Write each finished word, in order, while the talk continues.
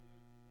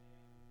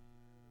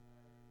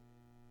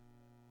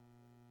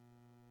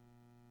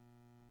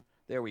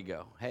There we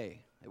go.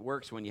 Hey, it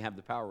works when you have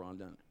the power on,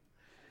 doesn't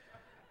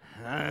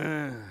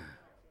it?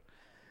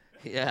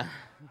 Yeah.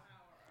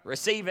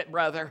 Receive it,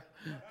 brother.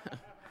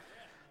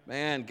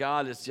 Man,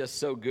 God is just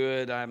so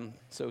good. I'm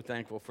so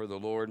thankful for the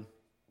Lord.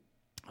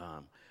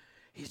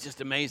 He's just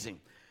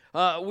amazing.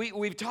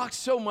 We've talked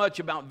so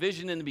much about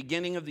vision in the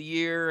beginning of the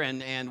year,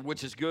 and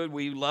which is good.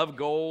 We love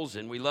goals,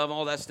 and we love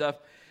all that stuff.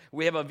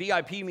 We have a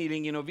VIP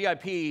meeting. You know,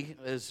 VIP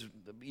is,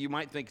 you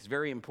might think, is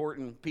very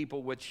important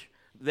people, which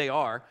they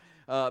are,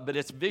 but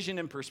it's vision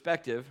and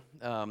perspective.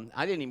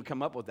 I didn't even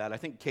come up with that. I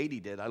think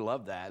Katie did. I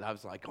love that. I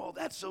was like, oh,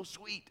 that's so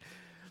sweet.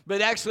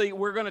 But actually,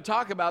 we're going to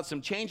talk about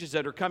some changes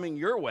that are coming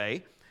your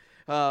way,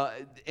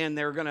 and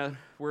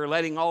we're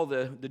letting all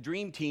the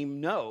dream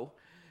team know.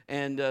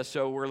 And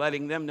so we're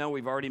letting them know.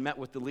 We've already met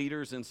with the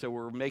leaders, and so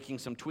we're making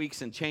some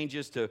tweaks and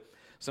changes to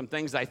some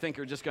things I think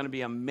are just going to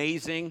be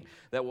amazing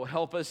that will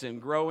help us in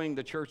growing.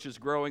 The church is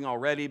growing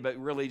already, but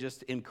really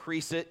just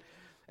increase it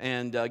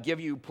and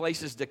give you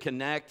places to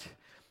connect.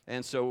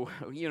 And so,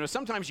 you know,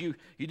 sometimes you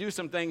do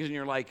some things and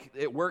you're like,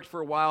 it worked for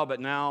a while, but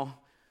now,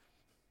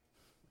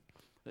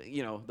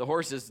 you know, the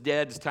horse is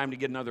dead. It's time to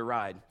get another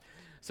ride.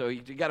 So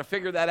you got to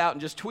figure that out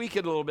and just tweak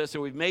it a little bit. So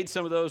we've made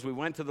some of those. We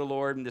went to the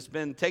Lord, and it's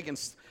been taking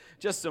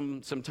just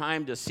some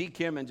time to seek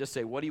Him and just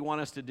say, what do you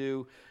want us to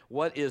do?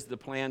 What is the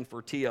plan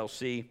for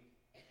TLC?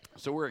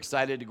 So we're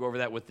excited to go over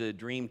that with the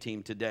Dream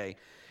Team today.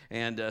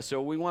 And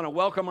so we want to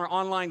welcome our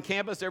online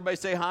campus. Everybody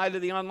say hi to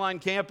the online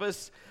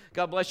campus.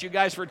 God bless you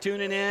guys for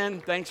tuning in.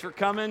 Thanks for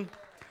coming.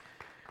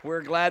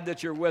 We're glad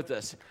that you're with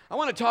us. I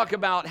want to talk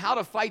about how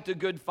to fight the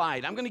good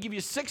fight. I'm going to give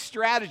you 6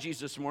 strategies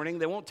this morning.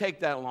 They won't take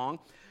that long.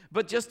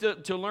 But just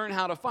to learn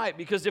how to fight.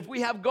 Because if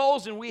we have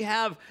goals and we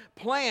have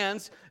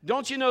plans,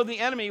 don't you know the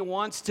enemy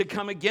wants to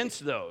come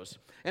against those?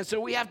 And so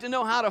we have to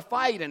know how to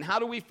fight, and how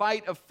do we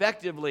fight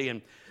effectively?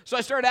 And so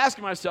I started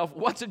asking myself,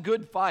 what's a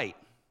good fight?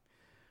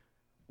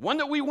 One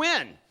that we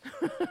win.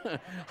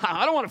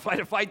 I don't want to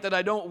fight a fight that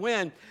I don't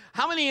win.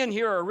 How many in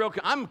here are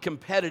I'm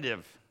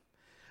competitive.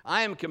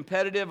 I am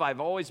competitive. I've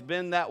always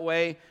been that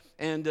way.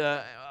 And,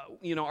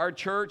 you know, our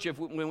church,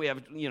 when we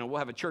have, you know, we'll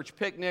have a church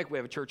picnic, we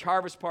have a church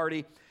harvest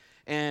party.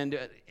 And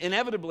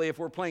inevitably, if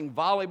we're playing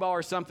volleyball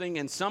or something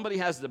and somebody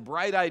has the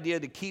bright idea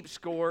to keep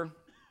score,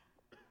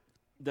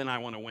 then I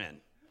want to win.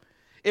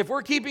 If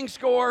we're keeping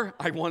score,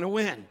 I want to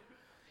win.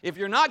 If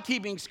you're not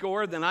keeping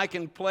score, then I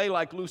can play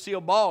like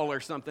Lucille Ball or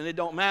something. It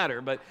don't matter.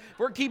 But if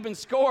we're keeping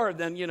score,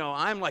 then, you know,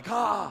 I'm like,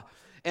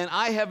 And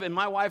and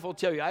my wife will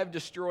tell you, I have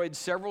destroyed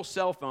several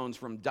cell phones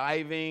from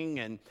diving,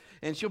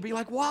 and she'll be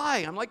like, why?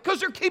 I'm like, because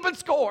they're keeping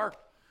score.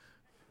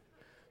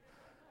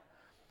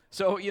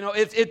 So, you know,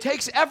 it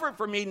takes effort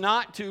for me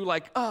not to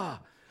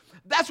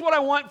That's what I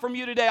want from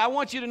you today. I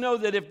want you to know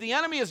that if the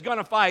enemy is going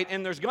to fight,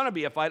 and there's going to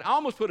be a fight. I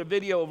almost put a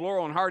video of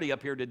Laurel and Hardy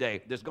up here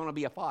today. There's going to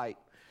be a fight.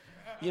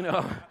 You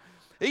know,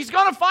 he's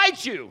going to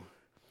fight you.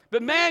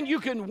 But, man,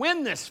 you can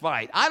win this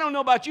fight. I don't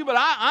know about you, but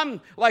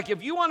I'm like,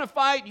 if you want to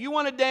fight, you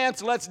want to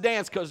dance, let's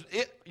dance, because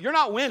you're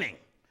not winning.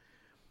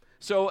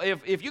 So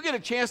if you get a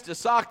chance to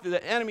sock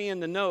the enemy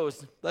in the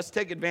nose, let's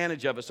take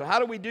advantage of it. So how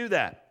do we do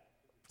that?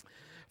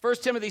 1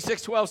 Timothy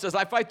 6:12 says,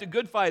 I fight the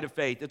good fight of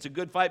faith. It's a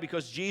good fight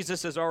because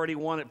Jesus has already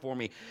won it for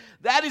me.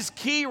 That is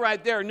key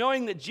right there,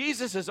 knowing that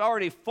Jesus has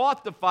already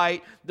fought the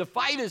fight. The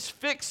fight is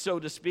fixed, so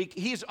to speak.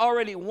 He's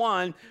already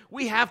won.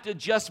 We have to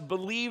just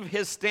believe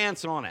His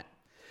stance on it.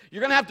 You're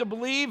going to have to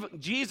believe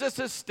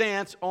Jesus'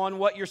 stance on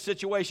what your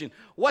situation.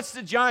 What's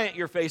the giant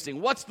you're facing?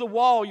 What's the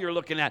wall you're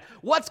looking at?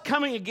 What's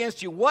coming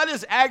against you? What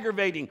is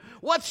aggravating?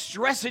 What's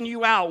stressing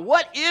you out?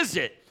 What is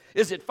it?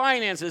 Is it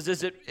finances?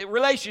 Is it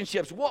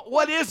relationships?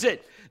 What is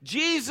it?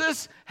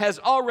 Jesus has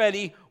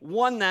already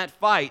won that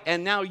fight,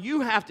 and now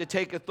you have to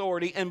take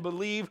authority and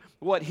believe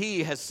what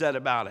He has said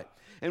about it.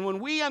 And when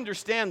we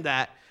understand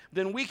that,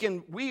 then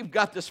we've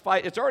got this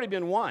fight. It's already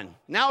been won.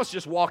 Now it's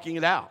just walking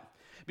it out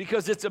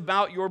because it's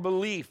about your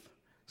belief.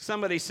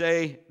 Somebody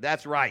say,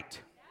 that's right.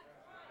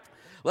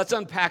 Let's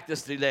unpack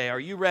this today. Are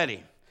you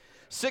ready?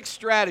 6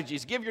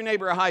 strategies. Give your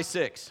neighbor a high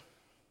 6.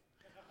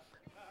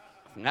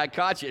 I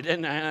caught you,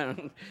 didn't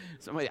I?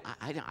 Somebody,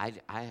 I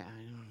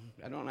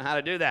don't know how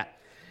to do that.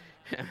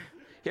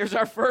 Here's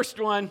our first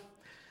one.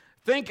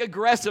 Think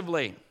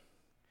aggressively.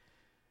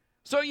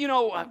 So, you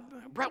know,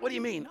 Brett, what do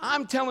you mean?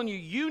 I'm telling you,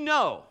 you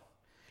know,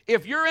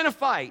 if you're in a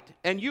fight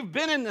and you've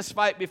been in this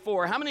fight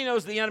before, how many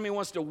knows the enemy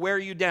wants to wear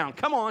you down?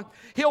 Come on.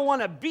 He'll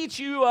want to beat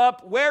you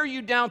up, wear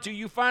you down till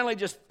you finally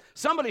just,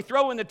 somebody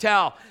throw in the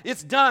towel.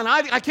 It's done.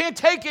 I can't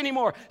take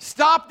anymore.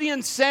 Stop the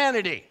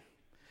insanity.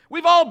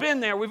 We've all been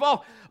there.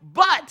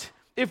 But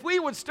if we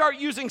would start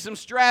using some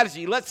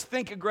strategy, let's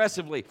think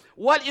aggressively.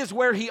 What is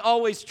where he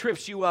always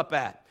trips you up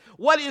at?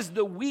 What is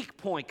the weak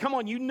point? Come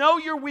on, you know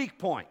your weak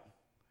point.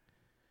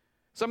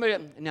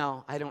 Somebody,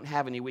 no, I don't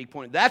have any weak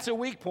point. That's a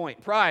weak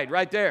point. Pride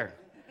right there.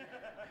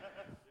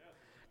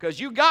 because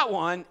you got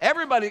one.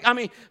 Everybody,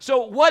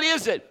 so what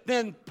is it?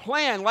 Then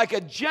plan like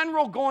a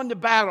general going to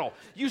battle.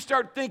 You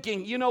start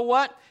thinking, you know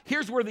what?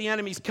 Here's where the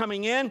enemy's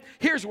coming in.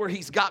 Here's where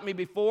he's got me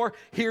before.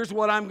 Here's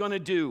what I'm going to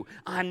do.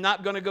 I'm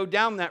not going to go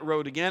down that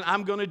road again.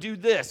 I'm going to do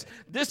this.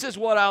 This is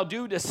what I'll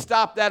do to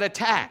stop that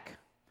attack.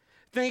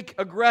 Think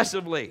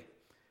aggressively.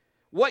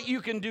 What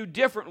you can do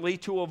differently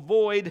to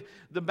avoid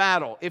the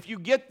battle. If you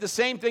get the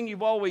same thing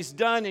you've always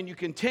done and you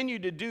continue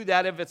to do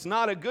that, if it's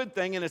not a good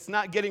thing and it's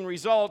not getting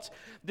results,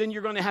 then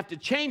you're going to have to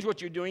change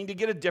what you're doing to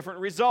get a different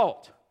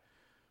result.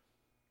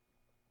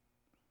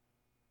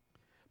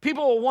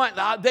 People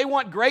they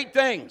want great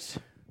things.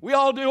 We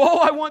all do. Oh,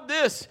 I want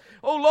this.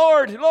 Oh,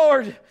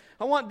 Lord,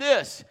 I want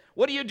this.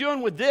 What are you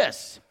doing with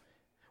this?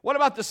 What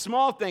about the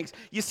small things?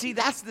 You see,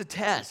 that's the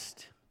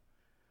test.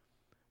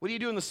 What do you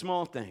do in the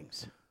small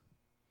things?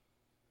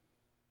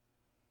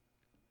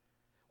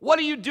 What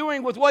are you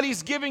doing with what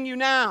he's giving you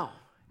now?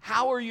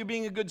 How are you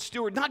being a good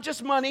steward? Not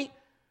just money.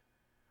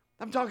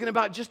 I'm talking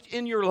about just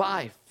in your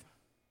life.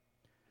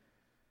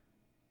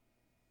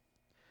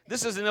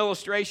 This is an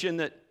illustration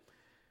that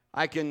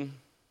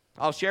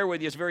I'll share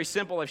with you. It's very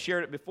simple. I've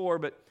shared it before,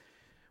 but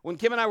when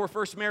Kim and I were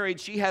first married,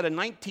 she had a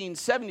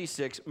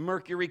 1976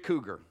 Mercury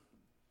Cougar.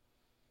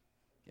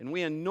 And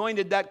we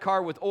anointed that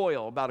car with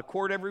oil about a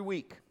quart every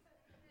week.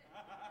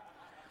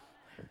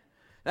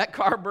 That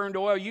car burned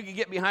oil. You could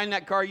get behind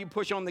that car, you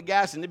push on the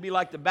gas, and it'd be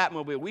like the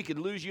Batmobile. We could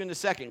lose you in a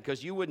second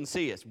because you wouldn't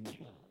see us.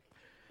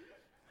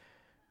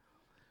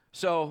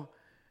 So,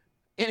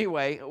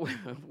 anyway,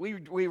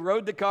 we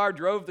rode the car,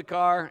 drove the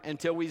car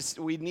until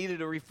we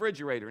needed a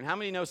refrigerator. And how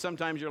many know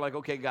sometimes you're like,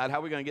 okay, God, how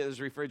are we going to get this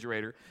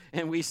refrigerator?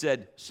 And we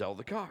said, sell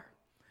the car.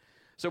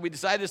 So we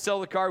decided to sell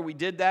the car. We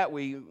did that.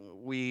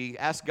 We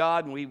asked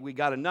God, and we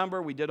got a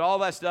number. We did all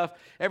that stuff,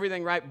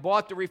 everything right.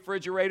 Bought the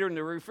refrigerator, and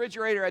the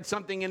refrigerator had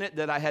something in it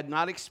that I had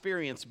not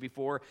experienced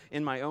before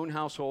in my own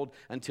household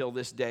until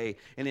this day,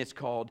 and it's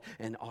called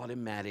an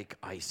automatic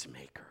ice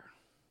maker.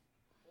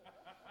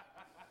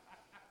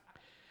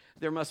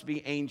 There must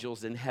be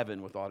angels in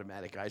heaven with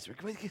automatic ice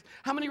makers.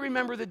 How many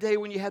remember the day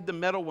when you had the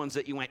metal ones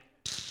that you went,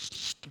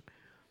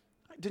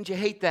 didn't you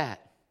hate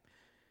that?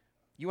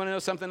 You want to know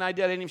something I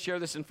did? I didn't even share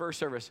this in first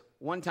service.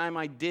 One time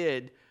I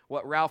did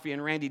what Ralphie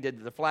and Randy did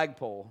to the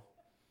flagpole.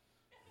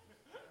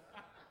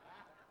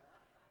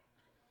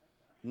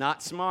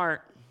 Not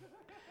smart.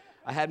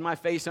 I had my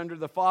face under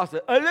the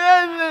faucet.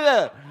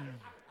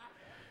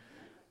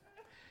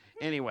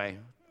 Anyway,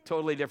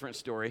 totally different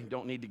story.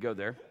 Don't need to go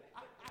there.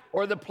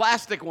 Or the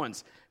plastic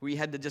ones, where you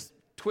had to just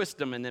twist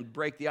them and then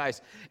break the ice.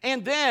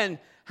 And then,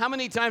 how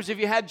many times have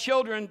you had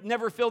children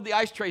never filled the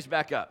ice trays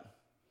back up?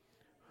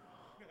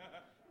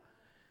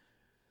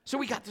 So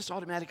we got this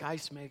automatic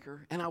ice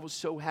maker, and I was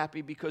so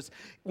happy because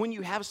when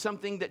you have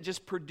something that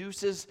just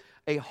produces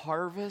a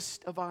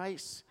harvest of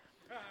ice,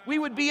 we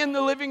would be in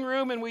the living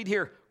room and we'd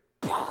hear,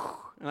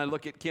 and I'd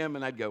look at Kim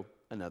and I'd go,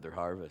 another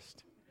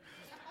harvest.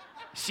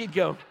 She'd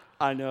go,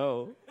 I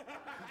know.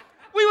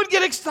 We would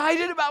get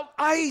excited about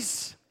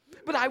ice,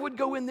 but I would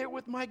go in there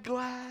with my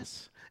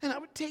glass, and I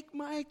would take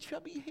my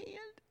chubby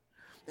hand,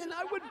 and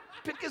I would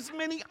pick as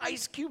many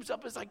ice cubes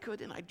up as I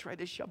could, and I'd try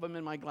to shove them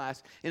in my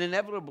glass. And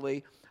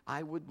inevitably,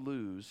 I would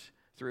lose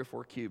 3 or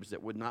 4 cubes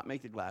that would not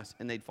make the glass,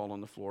 and they'd fall on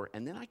the floor,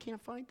 and then I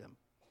can't find them.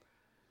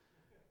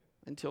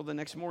 Until the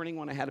next morning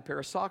when I had a pair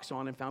of socks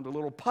on and found a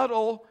little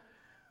puddle,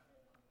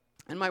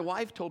 and my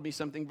wife told me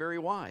something very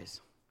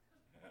wise.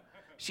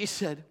 She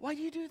said, why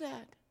do you do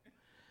that?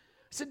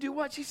 I said, do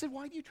what? She said,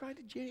 why do you try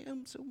to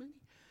jam so many?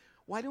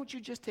 Why don't you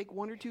just take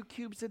 1 or 2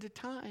 cubes at a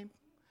time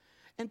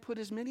and put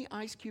as many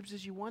ice cubes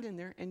as you want in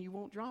there, and you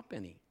won't drop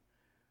any?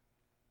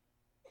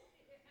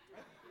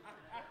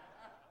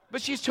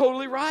 But she's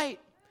totally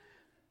right.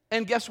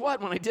 And guess what?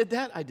 When I did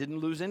that, I didn't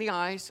lose any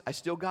ice. I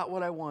still got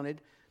what I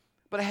wanted.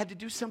 But I had to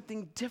do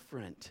something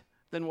different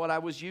than what I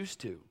was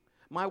used to.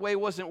 My way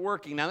wasn't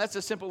working. Now, that's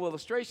a simple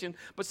illustration,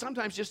 but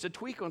sometimes just a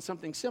tweak on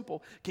something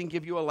simple can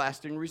give you a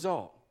lasting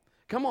result.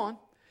 Come on.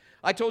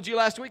 I told you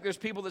last week there's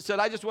people that said,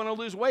 I just want to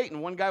lose weight.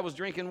 And one guy was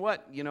drinking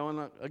what? You know,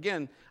 and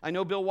again, I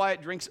know Bill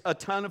Wyatt drinks a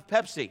ton of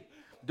Pepsi.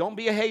 Don't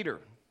be a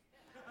hater,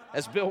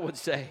 as Bill would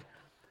say.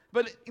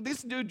 But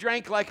this dude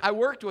drank I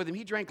worked with him.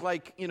 He drank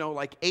like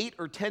 8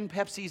 or 10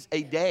 Pepsis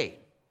a day,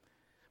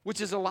 which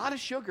is a lot of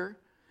sugar.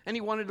 And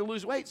he wanted to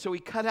lose weight. So he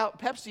cut out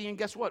Pepsi, and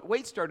guess what?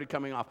 Weight started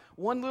coming off.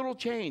 One little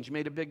change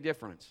made a big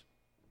difference.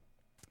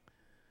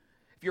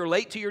 If you're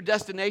late to your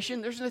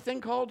destination, there's a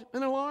thing called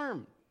an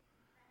alarm.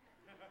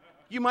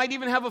 You might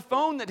even have a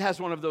phone that has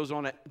one of those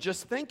on it.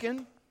 Just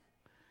thinking.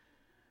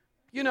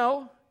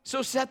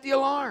 So set the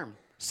alarm.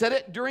 Set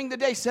it during the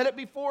day. Set it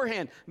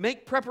beforehand.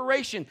 Make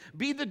preparation.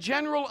 Be the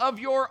general of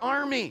your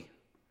army.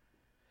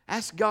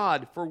 Ask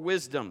God for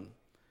wisdom.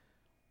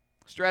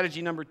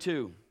 Strategy number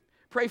 2.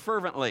 Pray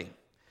fervently.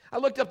 I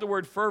looked up the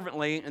word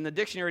fervently, and the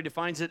dictionary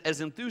defines it as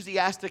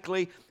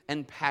enthusiastically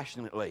and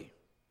passionately.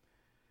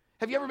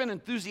 Have you ever been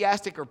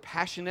enthusiastic or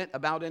passionate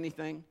about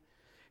anything?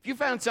 If you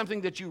found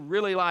something that you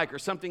really like or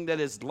something that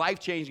is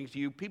life-changing to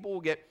you, people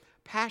will get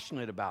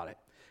passionate about it.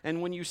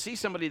 And when you see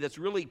somebody that's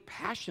really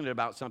passionate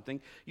about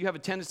something, you have a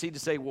tendency to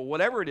say, well,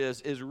 whatever it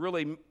is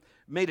really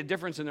made a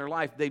difference in their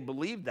life. They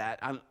believe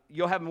that.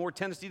 You'll have more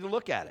tendency to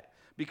look at it.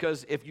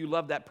 Because if you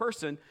love that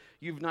person,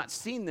 you've not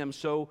seen them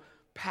so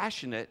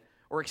passionate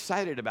or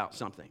excited about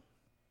something.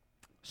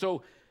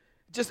 So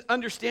just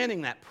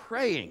understanding that,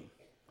 praying.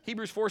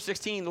 Hebrews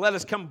 4:16, let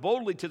us come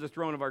boldly to the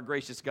throne of our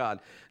gracious God.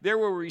 There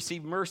we'll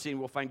receive mercy and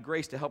we'll find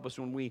grace to help us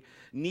when we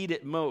need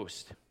it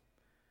most.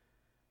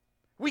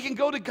 We can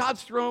go to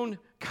God's throne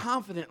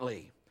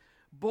confidently,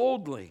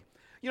 boldly.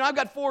 You know, I've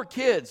got 4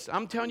 kids.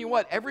 I'm telling you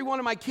what, every one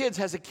of my kids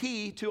has a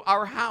key to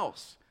our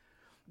house.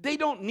 They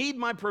don't need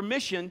my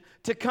permission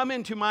to come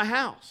into my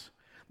house.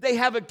 They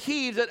have a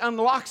key that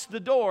unlocks the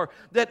door,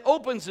 that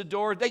opens the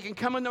door. They can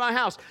come into my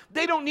house.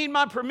 They don't need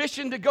my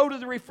permission to go to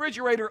the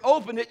refrigerator,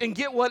 open it, and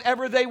get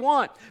whatever they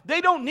want.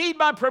 They don't need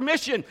my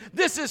permission.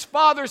 This is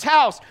Father's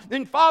house.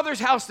 In Father's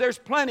house, there's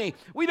plenty.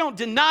 We don't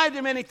deny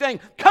them anything.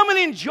 Come and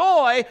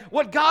enjoy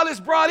what God has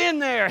brought in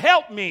there.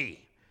 Help me.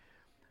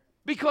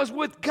 Because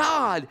with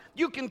God,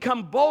 you can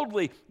come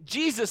boldly.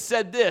 Jesus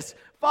said this,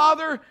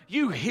 Father,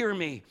 you hear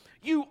me.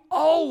 You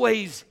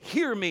always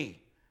hear me.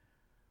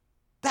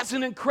 That's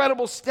an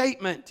incredible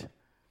statement.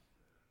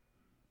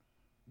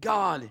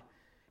 God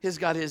has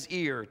got his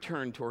ear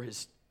turned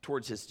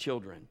towards his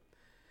children.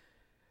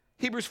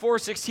 Hebrews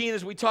 4:16,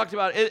 as we talked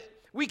about it,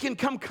 we can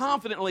come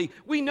confidently.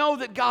 We know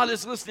that God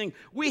is listening.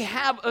 We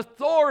have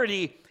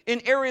authority in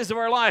areas of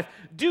our life.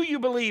 Do you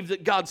believe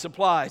that God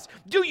supplies?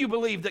 Do you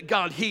believe that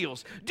God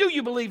heals? Do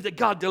you believe that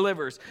God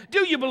delivers?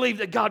 Do you believe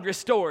that God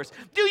restores?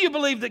 Do you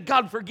believe that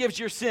God forgives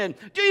your sin?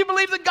 Do you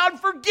believe that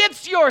God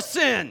forgets your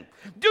sin?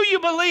 Do you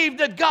believe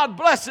that God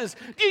blesses?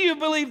 Do you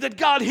believe that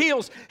God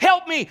heals?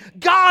 Help me.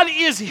 God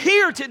is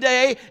here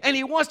today, and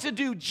he wants to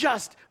do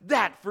just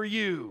that for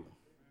you.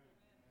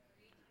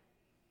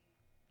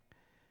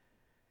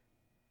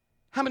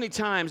 How many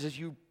times has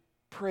you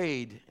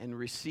prayed and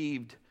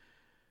received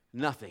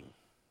nothing?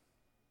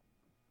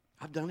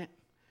 I've done it.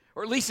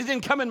 Or at least it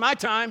didn't come in my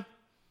time.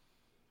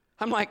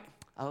 I'm like,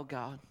 oh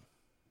God.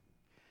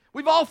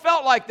 We've all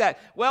felt like that.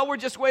 Well, we're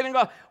just waiting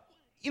to go.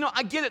 You know,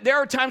 I get it. There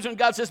are times when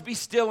God says, be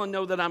still and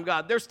know that I'm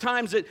God. There's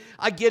times that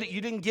I get it.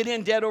 You didn't get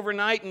in dead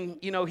overnight and,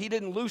 you know, he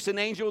didn't loose an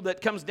angel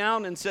that comes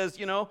down and says,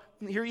 you know,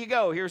 here you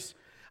go.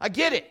 I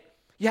get it.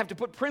 You have to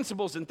put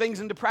principles and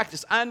things into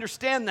practice. I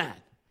understand that.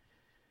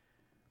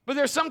 But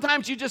there's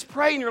sometimes you just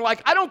pray and you're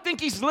like, I don't think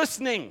he's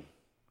listening.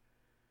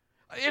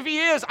 If he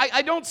is,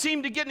 I don't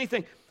seem to get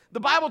anything. The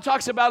Bible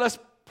talks about us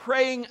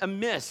praying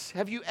amiss.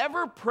 Have you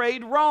ever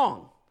prayed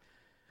wrong?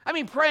 I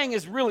mean, praying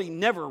is really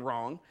never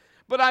wrong.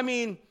 But I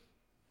mean,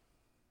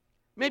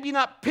 maybe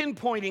not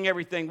pinpointing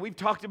everything. We've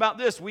talked about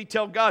this. We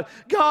tell God,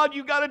 God,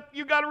 you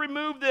gotta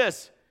remove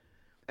this.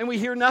 And we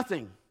hear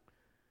nothing.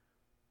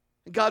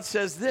 And God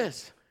says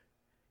this,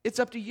 it's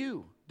up to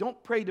you.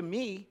 Don't pray to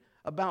me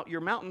about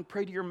your mountain.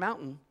 Pray to your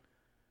mountain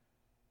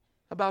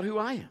about who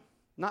I am.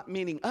 Not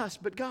meaning us,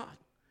 but God.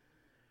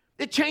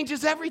 It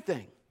changes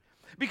everything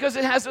because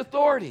it has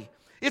authority.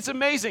 It's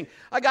amazing.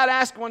 I got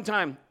asked one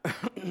time,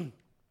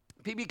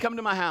 PB, come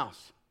to my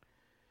house.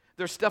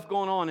 There's stuff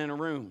going on in a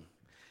room.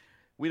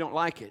 We don't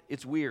like it.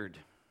 It's weird.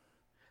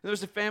 There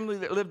was a family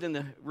that lived in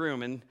the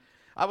room, and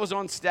I was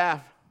on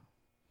staff.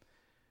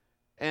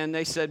 And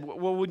they said,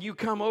 well, would you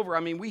come over? I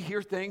mean, we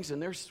hear things,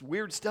 and there's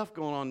weird stuff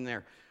going on in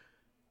there.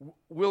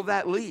 Will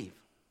that leave?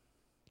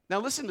 Now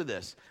listen to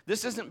this.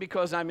 This isn't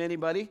because I'm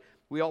anybody.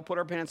 We all put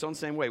our pants on the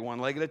same way, one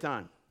leg at a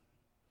time.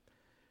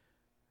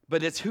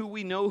 But it's who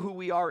we know who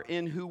we are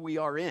in who we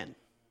are in.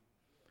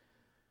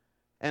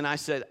 And I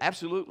said,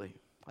 absolutely.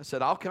 I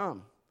said, I'll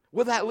come.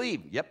 Will that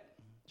leave? Yep,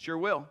 sure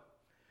will.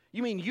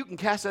 You mean you can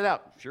cast that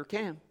out? Sure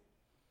can.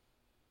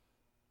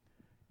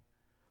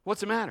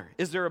 What's the matter?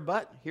 Is there a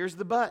but? Here's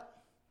the but.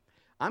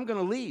 I'm going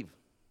to leave.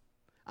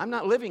 I'm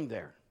not living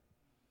there.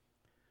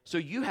 So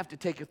you have to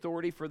take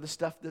authority for the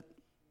stuff that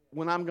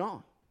when I'm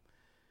gone.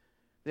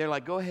 They're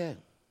like, go ahead.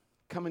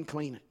 Come and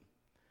clean it.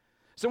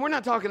 So we're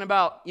not talking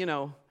about, you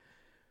know,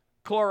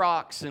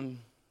 Clorox and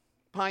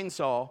Pine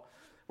Sol.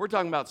 We're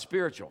talking about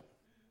spiritual.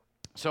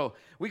 So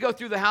we go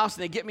through the house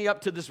and they get me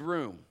up to this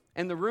room.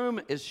 And the room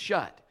is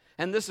shut.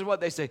 And this is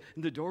what they say.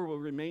 The door will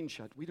remain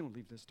shut. We don't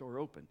leave this door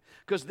open.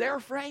 Because they're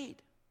afraid.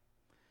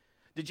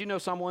 Did you know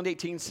Psalm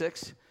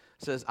 118:6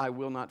 says, I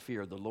will not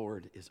fear. The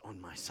Lord is on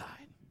my side.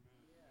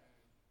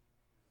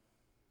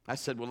 I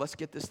said, well, let's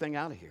get this thing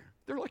out of here.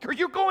 They're like, are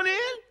you going in?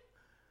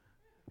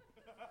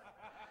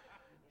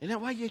 Isn't that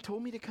why you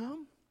told me to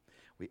come?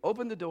 We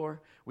open the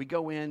door, we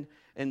go in,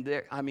 and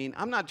there, I mean,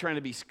 I'm not trying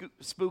to be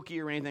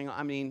spooky or anything.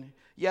 I mean,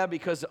 yeah,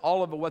 because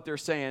all of what they're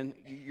saying,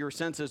 your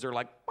senses are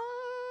like,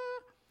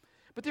 ah.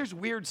 But there's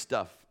weird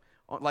stuff.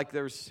 Like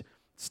there's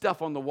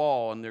stuff on the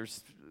wall and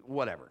there's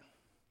whatever.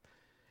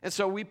 And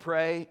so we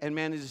pray, and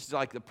man, it's just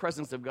like the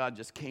presence of God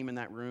just came in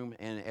that room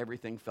and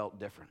everything felt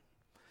different.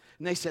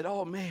 And they said,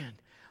 oh man,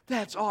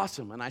 that's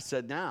awesome. And I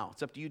said, now,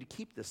 it's up to you to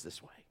keep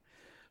this way.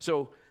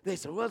 So they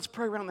said, well, let's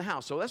pray around the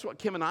house. So that's what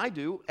Kim and I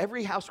do.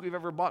 Every house we've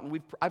ever bought,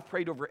 and I've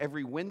prayed over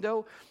every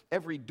window,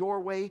 every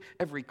doorway,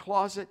 every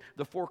closet,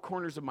 the four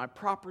corners of my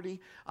property.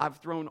 I've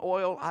thrown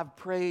oil. I've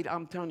prayed.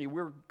 I'm telling you,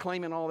 we're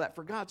claiming all that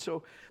for God.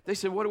 So they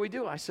said, what do we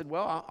do? I said,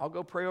 well, I'll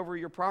go pray over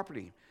your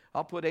property.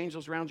 I'll put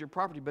angels around your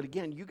property. But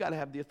again, you got to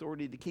have the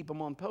authority to keep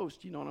them on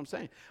post. You know what I'm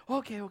saying?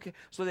 Okay.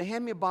 So they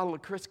hand me a bottle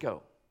of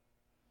Crisco,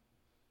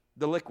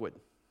 the liquid.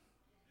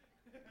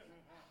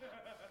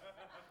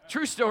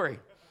 True story.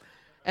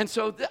 And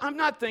so I'm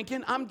not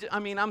thinking, I'm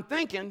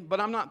thinking,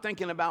 but I'm not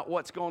thinking about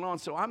what's going on.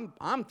 So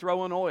I'm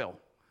throwing oil.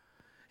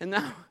 And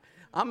now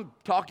I'm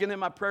talking in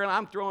my prayer, and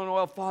I'm throwing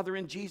oil, Father,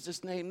 in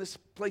Jesus' name, this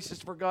place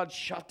is for God.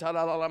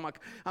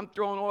 I'm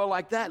throwing oil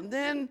like that. And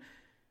then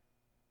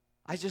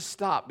I just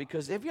stop,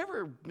 because have you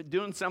ever been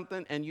doing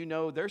something and you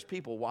know there's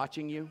people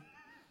watching you?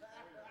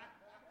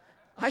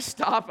 I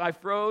stopped, I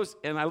froze,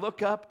 and I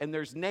look up, and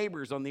there's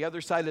neighbors on the other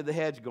side of the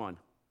hedge going,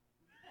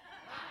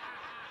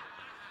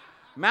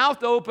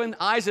 mouth open,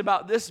 eyes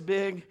about this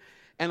big,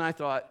 and I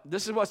thought,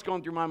 this is what's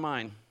going through my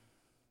mind.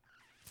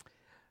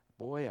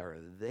 Boy, are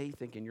they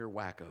thinking you're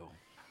wacko.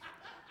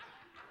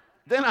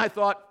 Then I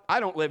thought, I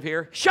don't live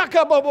here.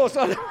 Shaka bobo.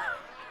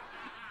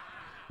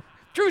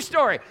 True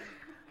story.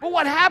 But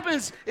what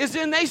happens is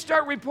then they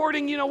start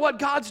reporting, you know what,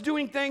 God's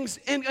doing things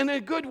in a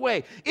good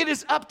way. It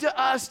is up to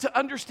us to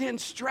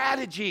understand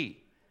strategy.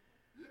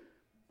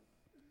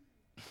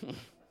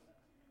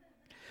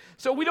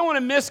 So we don't want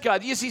to miss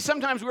God. You see,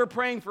 sometimes we're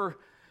praying for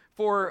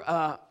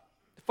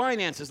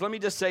finances. Let me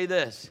just say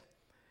this.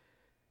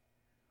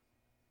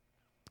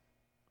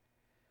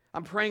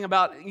 I'm praying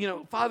about,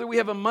 Father, we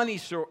have a money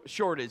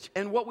shortage.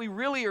 And what we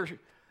really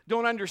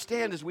don't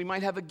understand is we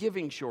might have a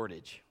giving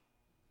shortage.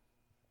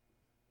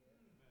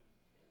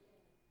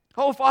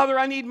 Oh, Father,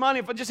 I need money.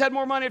 If I just had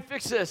more money, I'd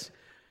fix this.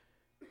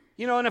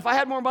 And if I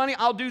had more money,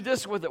 I'll do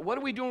this with it. What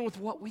are we doing with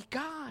what we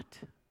got?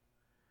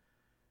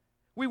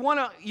 We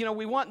want to,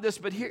 we want this,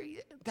 but here,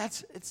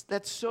 that's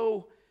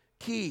so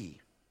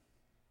key.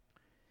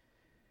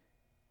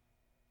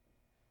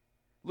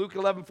 Luke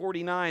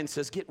 11:49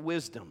 says, get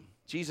wisdom.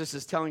 Jesus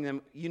is telling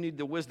them, you need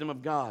the wisdom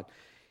of God.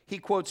 He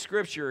quotes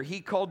scripture.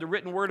 He called the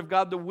written word of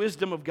God the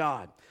wisdom of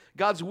God.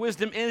 God's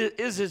wisdom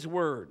is his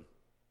word.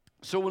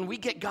 So when we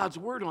get God's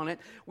word on it,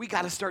 we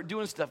got to start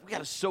doing stuff. We got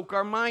to soak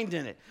our mind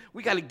in it.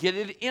 We got to get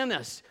it in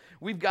us.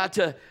 We've got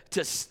to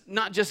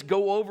not just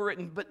go over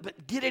it,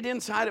 but get it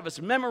inside of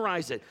us,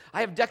 memorize it.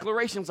 I have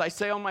declarations I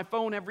say on my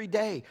phone every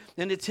day,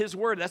 and it's his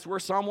word. That's where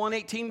Psalm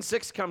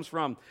 118:6 comes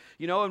from.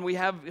 And we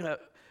have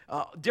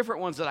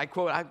different ones that I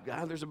quote.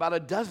 There's about a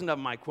dozen of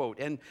them I quote,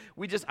 and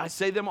I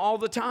say them all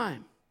the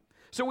time.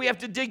 So we have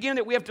to dig in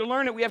it. We have to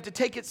learn it. We have to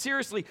take it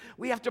seriously.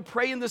 We have to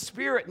pray in the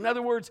Spirit. In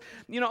other words,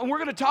 and we're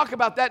going to talk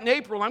about that in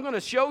April. I'm going to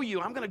show you.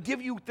 I'm going to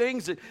give you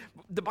things that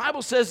the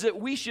Bible says that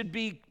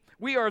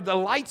we are the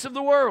lights of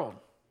the world.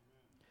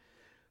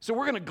 So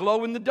we're going to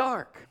glow in the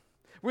dark.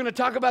 We're going to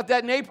talk about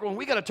that in April, and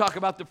we got to talk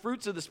about the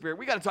fruits of the Spirit.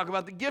 We got to talk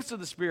about the gifts of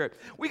the Spirit.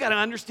 We got to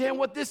understand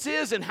what this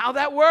is and how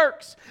that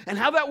works and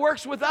how that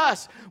works with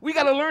us. We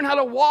got to learn how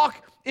to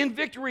walk in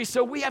victory,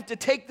 so we have to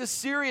take this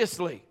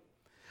seriously.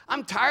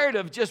 I'm tired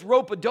of just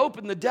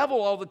rope-a-doping the devil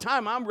all the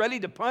time. I'm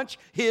ready to punch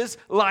his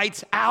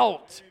lights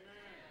out.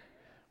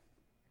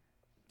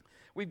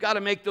 We've got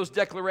to make those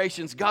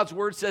declarations. God's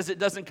word says it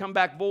doesn't come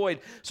back void.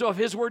 So if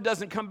his word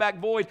doesn't come back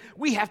void,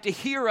 we have to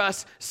hear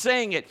us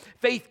saying it.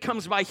 Faith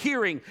comes by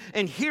hearing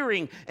and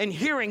hearing and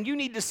hearing. You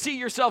need to see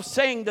yourself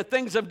saying the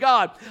things of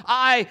God.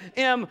 I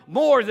am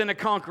more than a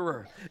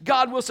conqueror.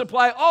 God will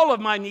supply all of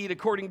my need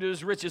according to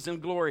his riches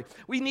and glory.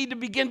 We need to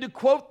begin to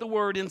quote the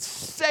word and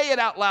say it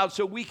out loud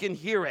so we can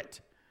hear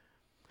it.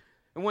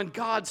 And when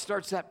God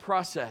starts that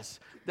process,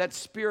 that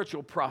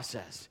spiritual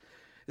process,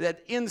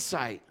 that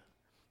insight,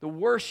 the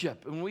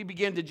worship, and we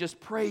begin to just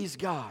praise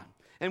God.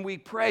 And we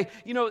pray,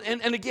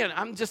 and again,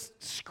 I'm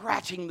just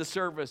scratching the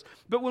surface.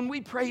 But when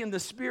we pray in the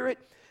Spirit,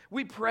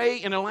 we pray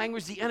in a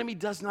language the enemy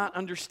does not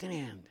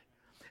understand.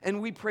 And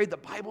we pray, the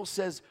Bible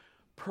says,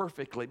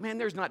 perfectly. Man,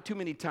 there's not too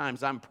many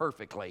times I'm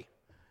perfectly.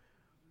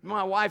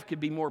 My wife could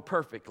be more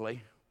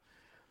perfectly.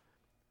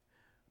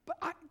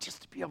 But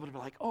just to be able to be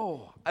like,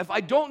 if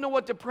I don't know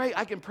what to pray,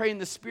 I can pray in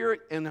the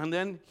Spirit, and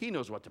then he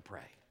knows what to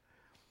pray.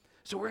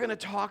 So we're going to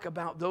talk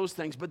about those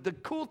things. But the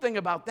cool thing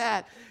about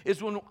that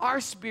is when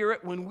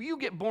you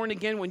get born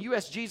again, when you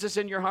ask Jesus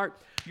in your heart,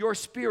 your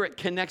spirit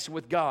connects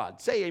with God.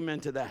 Say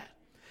amen to that.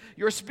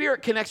 Your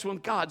spirit connects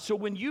with God. So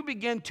when you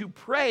begin to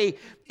pray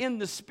in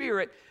the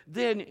Spirit,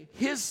 then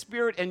his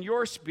spirit and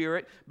your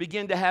spirit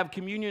begin to have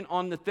communion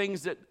on the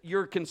things that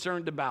you're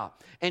concerned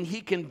about. And he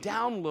can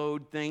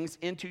download things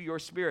into your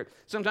spirit.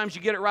 Sometimes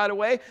you get it right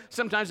away.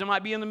 Sometimes it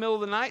might be in the middle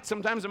of the night.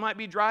 Sometimes it might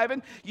be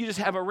driving. You just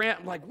have a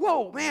rant like,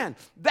 whoa, man,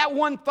 that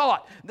one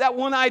thought, that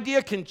one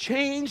idea can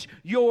change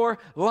your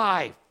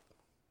life.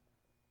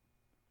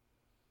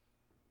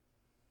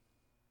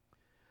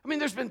 I mean,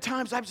 there's been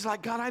times I'm just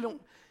like, God, I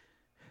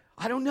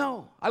don't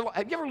know.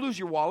 Have you ever lose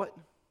your wallet?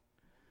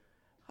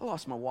 I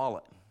lost my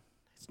wallet.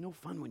 It's no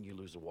fun when you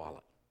lose a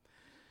wallet.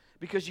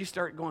 Because you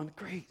start going,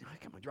 great,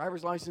 I got my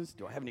driver's license.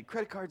 Do I have any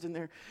credit cards in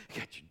there?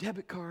 You got your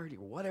debit card or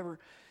whatever.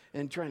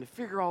 And trying to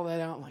figure all that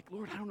out. I'm like,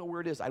 Lord, I don't know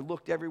where it is. I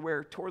looked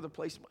everywhere, tore the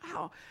place.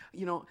 Wow.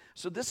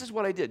 So this is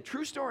what I did.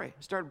 True story.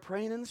 I started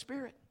praying in the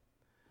Spirit.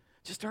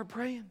 Just started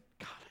praying.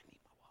 God, I need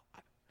my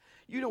wallet.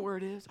 You know where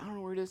it is. I don't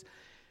know where it is.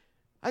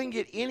 I didn't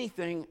get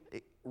anything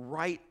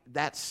right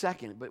that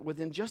second. But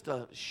within just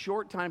a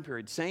short time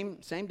period, same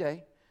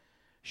day,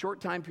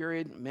 short time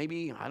period,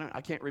 maybe,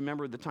 I can't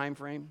remember the time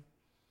frame.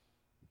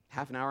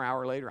 Half an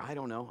hour later, I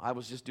don't know. I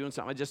was just doing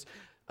something.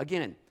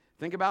 Again,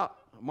 think about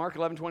Mark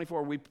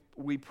 11:24.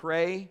 We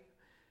pray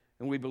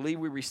and we believe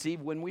we receive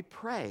when we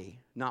pray,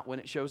 not when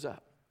it shows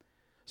up.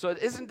 So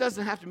it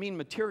doesn't have to mean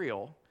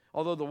material,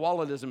 although the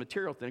wallet is a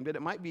material thing, but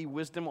it might be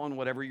wisdom on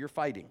whatever you're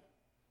fighting.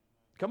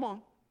 Come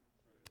on.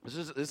 This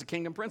is a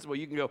kingdom principle.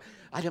 You can go,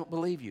 I don't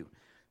believe you.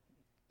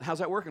 How's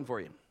that working for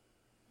you?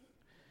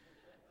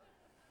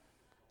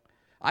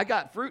 I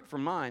got fruit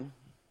from mine.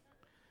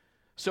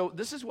 So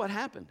this is what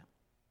happened.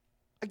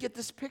 I get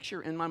this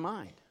picture in my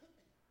mind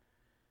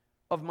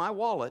of my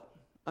wallet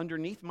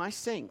underneath my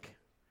sink,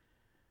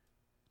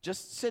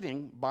 just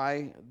sitting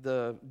by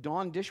the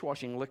Dawn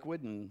dishwashing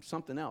liquid and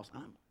something else.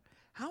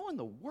 How in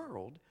the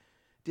world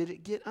did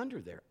it get under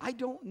there? I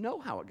don't know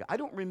how it got. I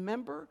don't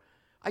remember.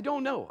 I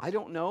don't know. I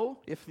don't know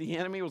if the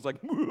enemy was like,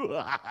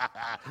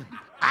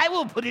 I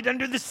will put it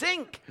under the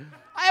sink.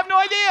 I have no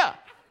idea.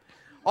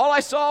 All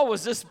I saw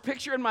was this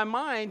picture in my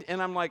mind,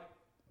 and I'm like,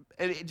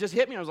 and it just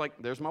hit me. I was like,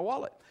 there's my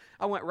wallet.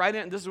 I went right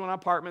in. This is my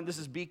apartment. This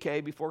is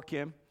BK before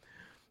Kim.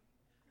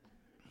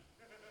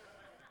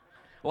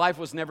 Life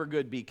was never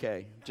good,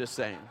 BK. Just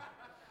saying.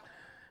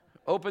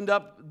 Opened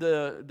up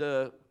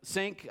the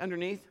sink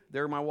underneath.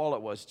 There my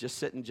wallet was, just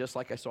sitting just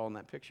like I saw in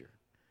that picture.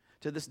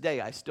 To this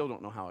day, I still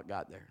don't know how it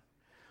got there.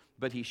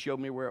 But he showed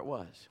me where it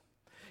was.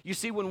 You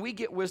see, when we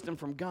get wisdom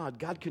from God,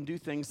 God can do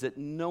things that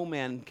no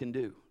man can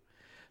do.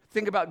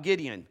 Think about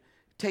Gideon.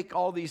 Take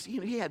all these,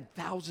 he had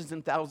thousands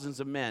and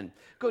thousands of men.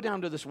 Go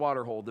down to this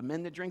water hole. The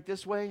men that drink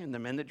this way and the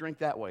men that drink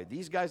that way.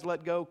 These guys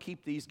let go,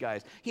 keep these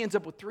guys. He ends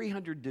up with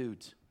 300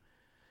 dudes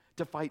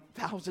to fight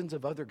thousands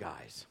of other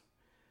guys.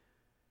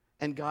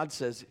 And God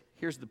says,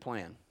 here's the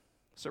plan.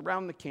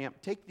 Surround the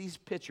camp. Take these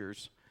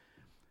pitchers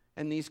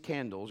and these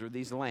candles or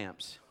these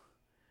lamps.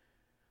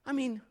 I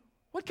mean,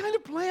 what kind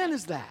of plan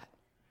is that?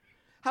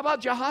 How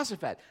about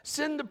Jehoshaphat?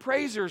 Send the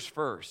praisers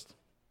first.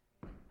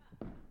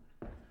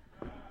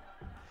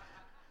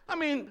 I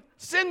mean,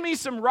 send me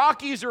some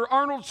Rockies or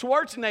Arnold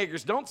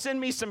Schwarzeneggers. Don't send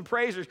me some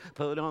praisers.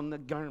 Put on the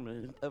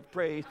garment of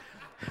praise.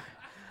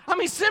 I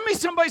mean, send me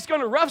somebody who's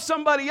going to rough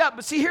somebody up.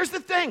 But see, here's the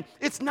thing.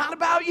 It's not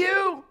about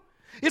you.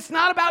 It's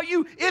not about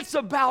you. It's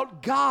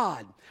about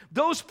God.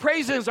 Those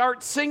praises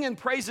aren't singing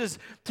praises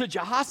to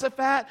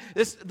Jehoshaphat.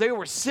 They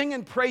were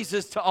singing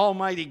praises to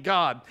Almighty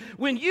God.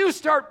 When you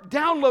start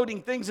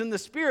downloading things in the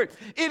Spirit,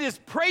 it is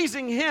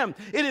praising Him.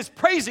 It is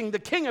praising the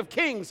King of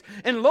Kings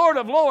and Lord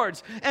of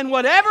Lords. And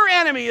whatever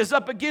enemy is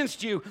up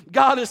against you,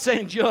 God is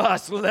saying,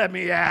 just let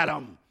me at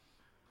him.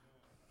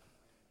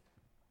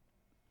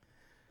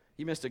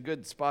 You missed a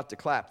good spot to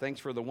clap.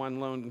 Thanks for the one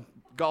lone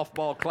golf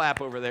ball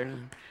clap over there.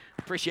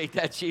 Appreciate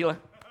that, Sheila.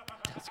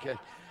 That's good.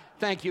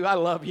 Thank you. I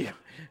love you.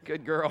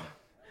 Good girl.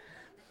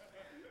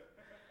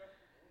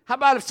 How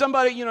about if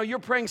somebody, you're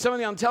praying,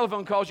 somebody on the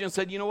telephone calls you and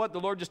said, you know what, the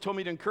Lord just told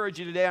me to encourage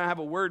you today. I have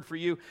a word for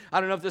you. I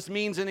don't know if this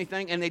means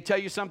anything. And they tell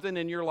you something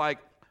and you're like,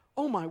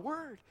 oh my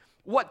word.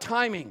 What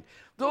timing?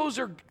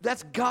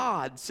 That's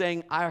God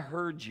saying, I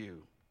heard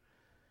you.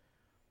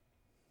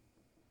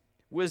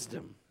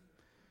 Wisdom.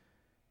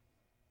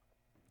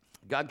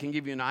 God can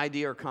give you an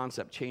idea or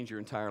concept, change your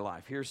entire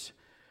life. Here's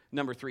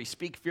number 3,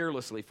 speak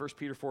fearlessly. 1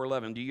 Peter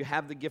 4:11. Do you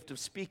have the gift of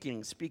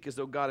speaking? Speak as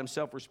though God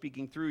Himself were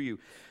speaking through you.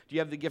 Do you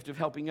have the gift of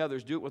helping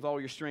others? Do it with all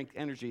your strength,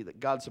 energy that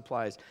God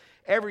supplies.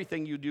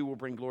 Everything you do will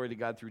bring glory to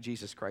God through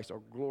Jesus Christ.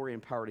 All glory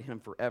and power to Him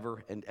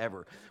forever and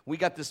ever. We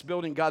got this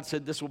building. God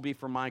said this will be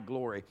for my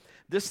glory.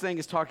 This thing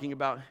is talking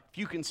about if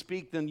you can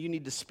speak, then you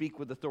need to speak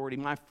with authority.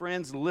 My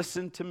friends,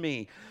 listen to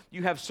me.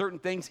 You have certain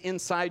things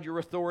inside your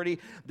authority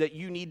that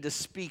you need to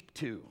speak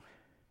to.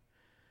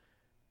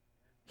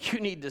 You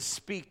need to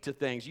speak to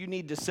things. You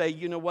need to say,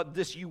 you know what,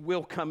 you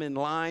will come in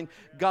line.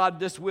 God,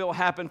 this will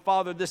happen.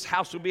 Father, this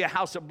house will be a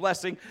house of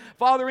blessing.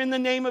 Father, in the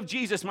name of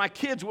Jesus, my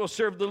kids will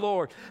serve the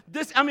Lord.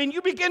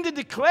 You begin to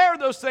declare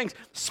those things.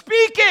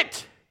 Speak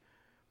it.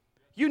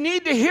 You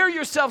need to hear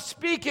yourself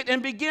speak it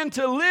and begin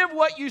to live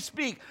what you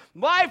speak.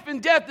 Life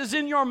and death is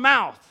in your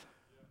mouth.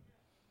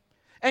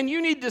 And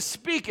you need to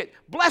speak it.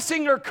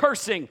 Blessing or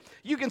cursing.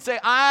 You can say,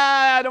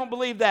 I don't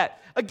believe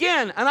that.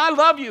 Again, and I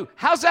love you.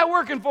 How's that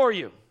working for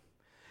you?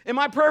 Am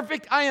I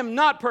perfect? I am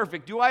not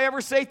perfect. Do I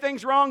ever say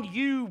things wrong?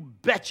 You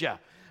betcha.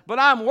 But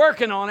I'm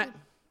working on it.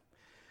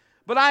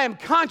 But I am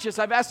conscious.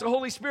 I've asked the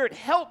Holy Spirit,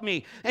 help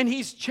me. And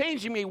He's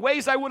changing me.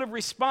 Ways I would have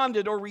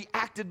responded or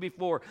reacted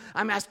before.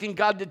 I'm asking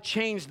God to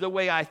change the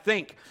way I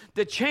think.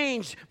 To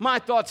change my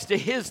thoughts to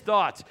His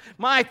thoughts.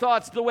 My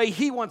thoughts the way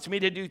He wants me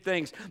to do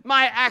things.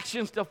 My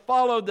actions to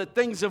follow the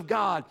things of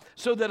God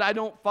so that I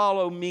don't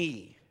follow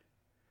me.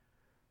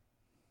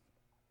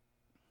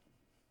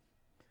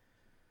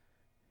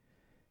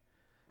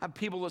 I have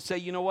people that say,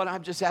 you know what,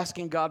 I'm just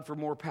asking God for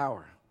more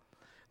power.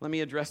 Let me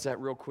address that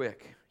real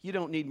quick. You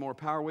don't need more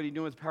power. What are you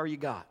doing with the power you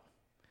got?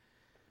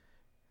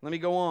 Let me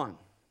go on.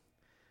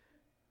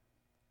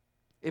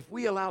 If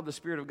we allow the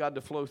Spirit of God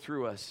to flow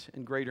through us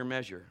in greater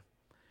measure,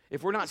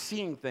 if we're not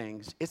seeing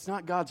things, it's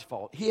not God's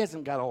fault. He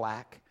hasn't got a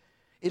lack.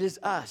 It is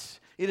us.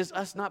 It is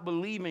us not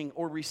believing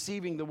or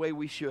receiving the way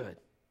we should.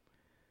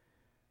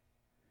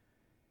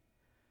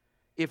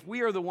 If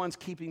we are the ones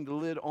keeping the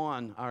lid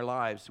on our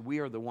lives, we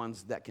are the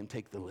ones that can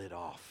take the lid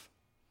off.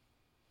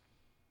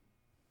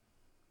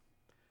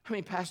 I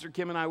mean, Pastor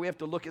Kim and I, we have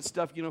to look at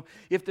stuff,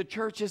 if the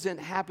church isn't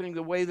happening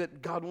the way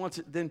that God wants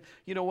it, then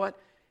you know what?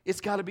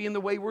 It's got to be in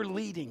the way we're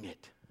leading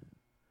it.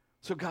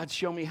 So God,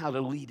 show me how to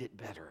lead it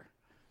better.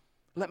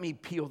 Let me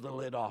peel the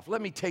lid off.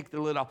 Let me take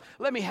the lid off.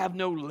 Let me have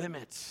no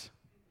limits.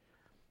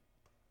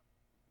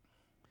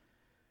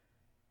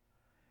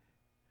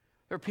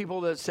 There are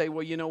people that say,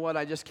 well, you know what?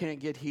 I just can't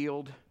get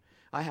healed.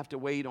 I have to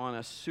wait on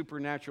a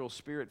supernatural,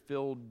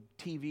 spirit-filled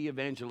TV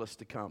evangelist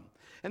to come.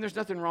 And there's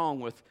nothing wrong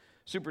with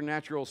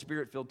supernatural,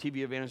 spirit-filled TV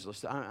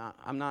evangelists.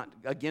 I'm not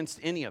against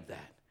any of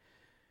that.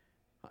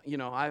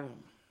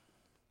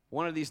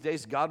 One of these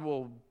days, God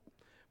will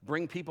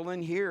bring people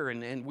in here,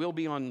 and we'll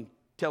be on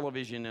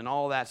television and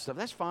all that stuff.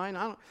 That's fine.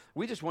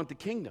 We just want the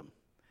kingdom.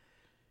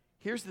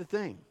 Here's the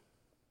thing.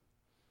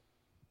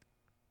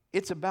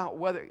 It's about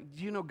whether,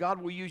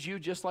 God will use you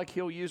just like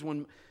He'll use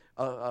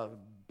a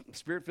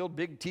spirit-filled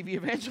big TV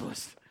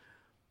evangelist.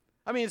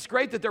 I mean, it's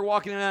great that they're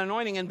walking in that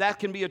anointing, and that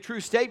can be a true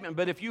statement.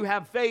 But if you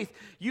have faith,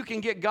 you can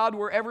get God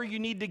wherever you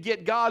need to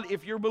get God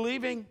if you're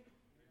believing.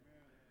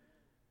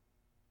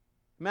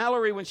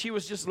 Mallory, when she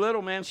was just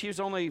little, man, she was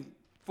only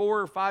 4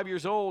 or 5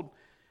 years old.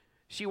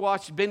 She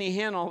watched Benny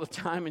Hinn all the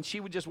time, and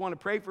she would just want to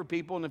pray for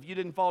people. And if you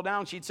didn't fall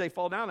down, she'd say,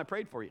 fall down, I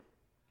prayed for you.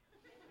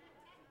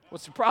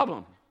 What's the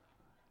problem?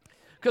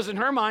 Because in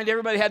her mind,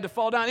 everybody had to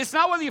fall down. It's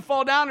not whether you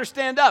fall down or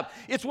stand up.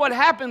 It's what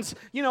happens,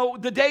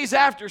 the days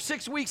after,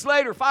 6 weeks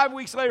later, 5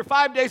 weeks later,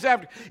 5 days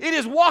after. It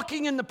is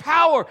walking in the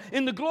power,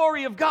 in the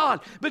glory of God.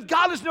 But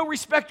God is no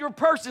respecter of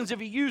persons. If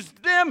He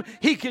used them,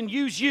 He can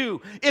use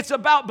you. It's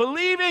about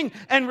believing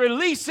and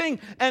releasing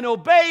and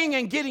obeying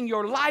and getting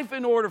your life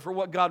in order for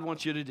what God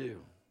wants you to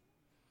do.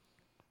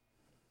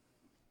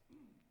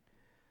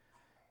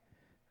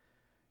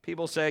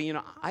 People say,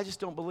 I just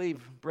don't believe,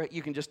 Brett,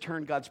 you can just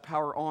turn God's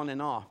power on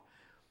and off.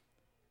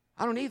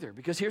 I don't either,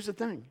 because here's the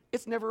thing.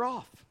 It's never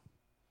off.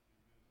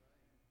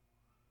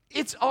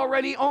 It's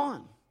already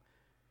on.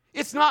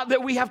 It's not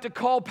that we have to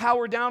call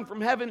power down from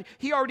heaven.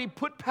 He already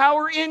put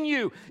power in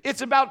you.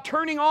 It's about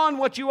turning on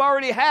what you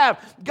already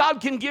have.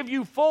 God can give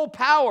you full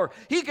power.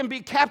 He can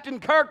be Captain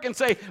Kirk and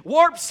say,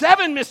 warp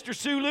 7, Mr.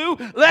 Sulu,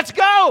 let's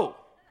go.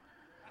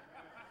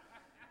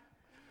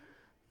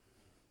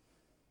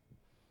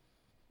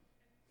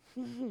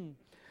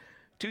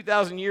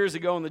 2,000 years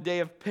ago on the day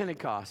of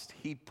Pentecost,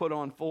 He put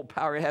on full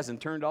power. It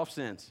hasn't turned off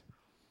since.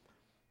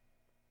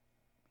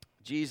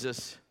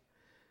 Jesus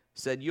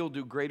said, you'll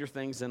do greater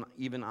things than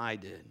even I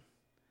did.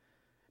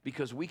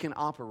 Because we can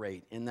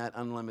operate in that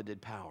unlimited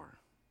power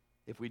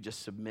if we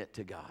just submit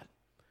to God.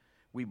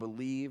 We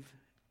believe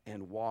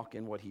and walk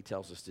in what He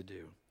tells us to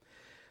do.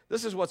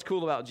 This is what's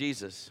cool about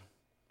Jesus.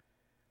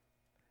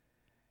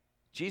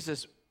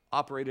 Jesus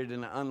operated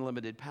in an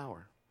unlimited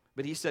power.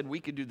 But He said we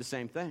could do the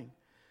same thing.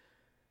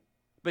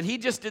 But He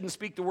just didn't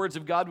speak the words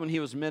of God when He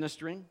was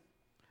ministering.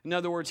 In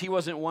other words, He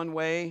wasn't one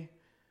way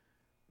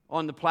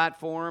on the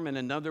platform and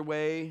another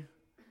way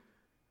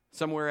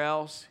somewhere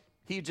else.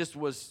 He just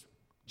was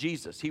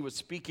Jesus. He was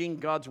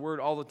speaking God's word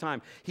all the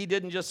time. He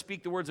didn't just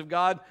speak the words of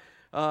God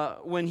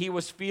when He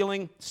was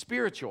feeling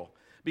spiritual.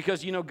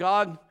 Because,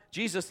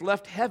 Jesus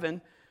left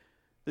heaven,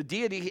 the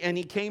deity, and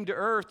He came to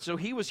earth, so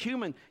He was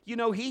human.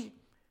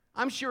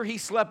 I'm sure He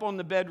slept on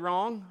the bed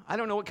wrong. I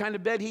don't know what kind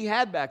of bed He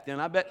had back then.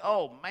 I bet,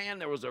 oh man,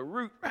 there was a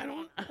root right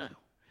on.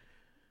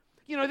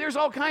 There's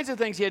all kinds of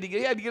things He had to get.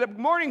 He had to get up. Good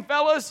morning,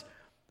 fellas.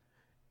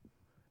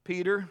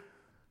 Peter,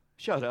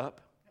 shut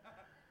up.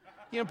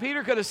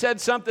 Peter could have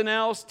said something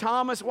else.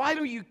 Thomas, why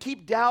do you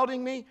keep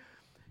doubting me?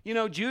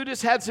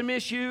 Judas had some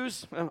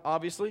issues,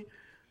 obviously.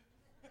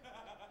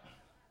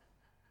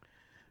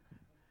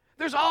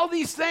 There's all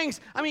these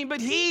things. But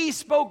He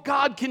spoke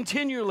God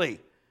continually.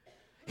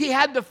 He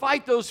had to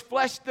fight those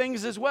flesh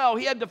things as well.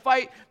 He had to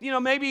fight,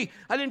 maybe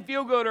I didn't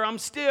feel good, or I'm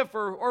stiff,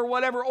 or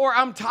whatever, or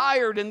I'm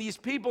tired and these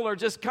people are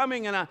just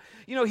coming, and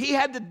He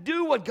had to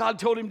do what God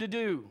told Him to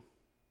do.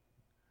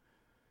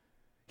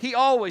 He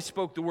always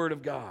spoke the word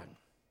of God.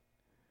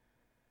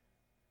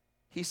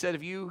 He said,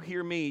 if you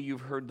hear me,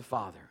 you've heard the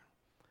Father.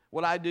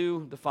 What I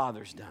do, the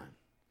Father's done.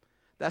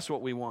 That's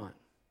what we want.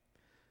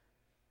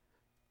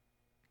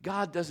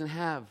 God doesn't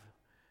have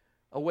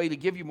a way to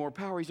give you more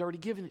power. He's already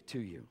given it to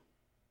you.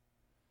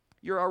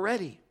 You're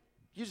already.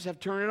 You just have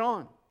to turn it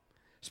on.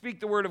 Speak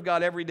the word of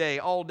God every day,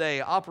 all day.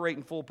 Operate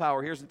in full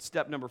power. Here's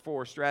step number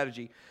 4,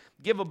 strategy.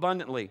 Give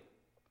abundantly.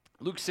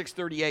 Luke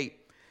 6:38.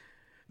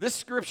 This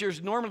scripture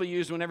is normally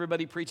used when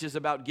everybody preaches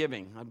about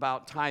giving,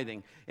 about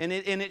tithing. And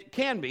it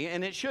can be,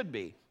 and it should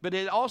be. But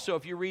it also,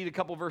 if you read a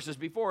couple verses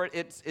before it,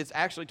 it's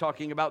actually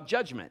talking about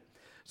judgment.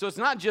 So it's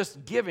not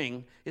just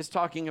giving, it's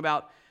talking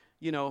about,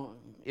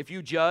 if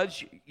you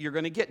judge, you're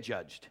going to get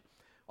judged.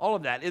 All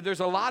of that. There's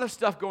a lot of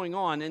stuff going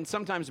on, and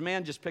sometimes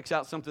man just picks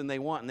out something they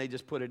want and they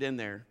just put it in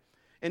there.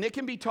 And it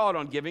can be taught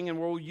on giving, and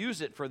we'll use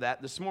it for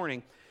that this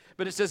morning.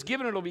 But it says,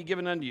 given it will be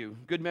given unto you.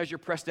 Good measure,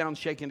 pressed down,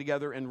 shaken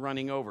together, and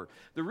running over.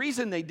 The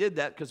reason they did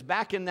that, because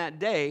back in that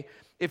day,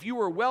 if you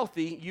were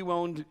wealthy, you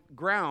owned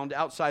ground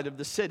outside of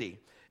the city.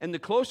 And the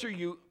closer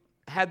you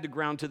had the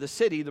ground to the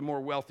city, the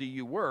more wealthy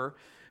you were,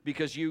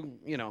 because you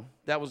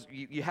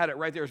had it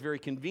right there. It was very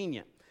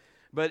convenient.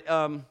 But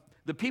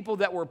the people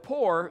that were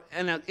poor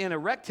in a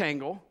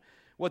rectangle,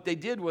 what they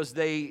did was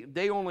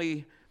they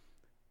only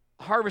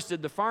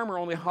harvested, the farmer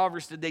only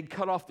harvested, they'd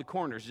cut off the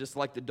corners, just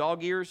like the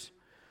dog ears.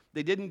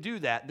 They didn't do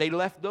that. They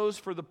left those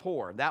for the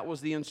poor. That was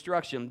the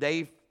instruction.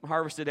 They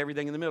harvested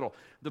everything in the middle.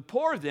 The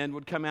poor then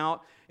would come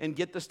out and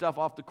get the stuff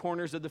off the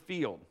corners of the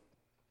field.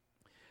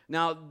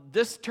 Now,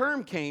 this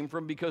term came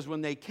from because when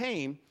they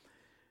came,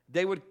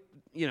 they would,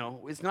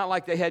 it's not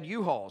like they had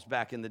U-Hauls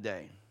back in the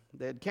day.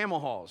 They had camel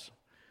hauls,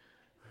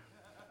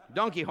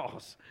 donkey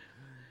hauls,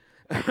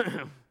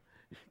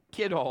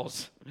 kid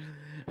hauls.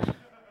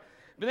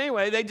 But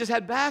anyway, they just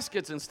had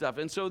baskets and stuff.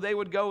 And so they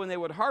would go and they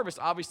would harvest.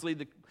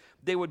 Obviously,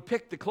 they would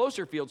pick the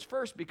closer fields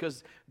first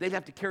because they'd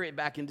have to carry it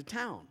back into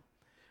town.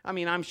 I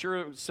mean, I'm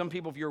sure some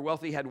people, if you're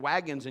wealthy, had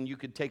wagons and you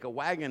could take a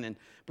wagon,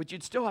 but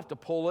you'd still have to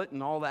pull it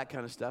and all that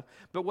kind of stuff.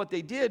 But what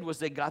they did was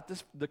they got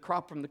the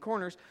crop from the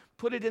corners,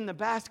 put it in the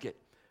basket,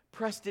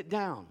 pressed it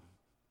down,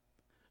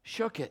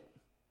 shook it,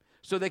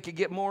 so they could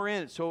get more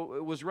in it. So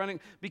it was running,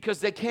 because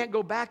they can't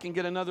go back and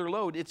get another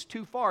load. It's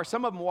too far.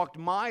 Some of them walked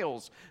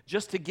miles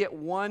just to get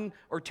 1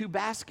 or 2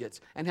 baskets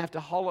and have to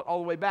haul it all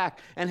the way back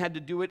and had to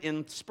do it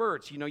in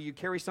spurts. You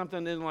carry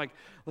something and like,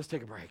 let's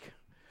take a break.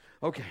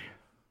 Okay.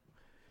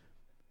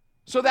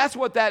 So that's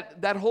what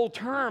that whole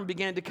term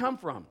began to come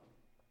from.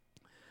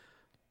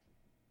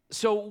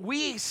 So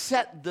we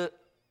set the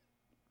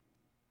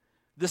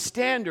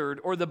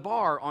standard or the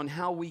bar on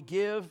how we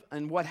give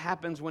and what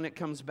happens when it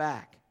comes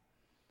back.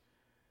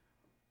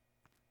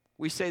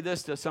 We say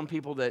this to some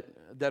people that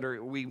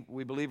we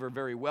believe are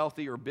very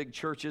wealthy or big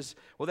churches.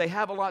 Well, they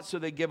have a lot, so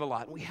they give a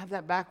lot. We have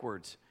that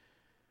backwards.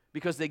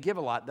 Because they give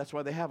a lot, that's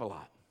why they have a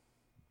lot.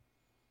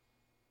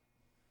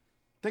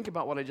 Think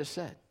about what I just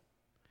said.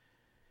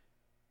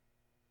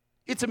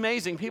 It's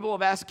amazing. People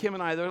have asked Kim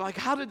and I, they're like,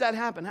 how did that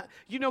happen?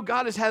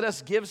 God has had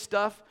us give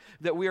stuff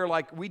that we are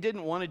like, we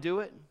didn't want to do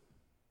it.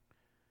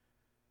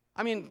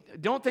 I mean,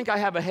 don't think I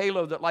have a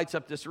halo that lights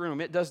up this room.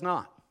 It does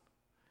not.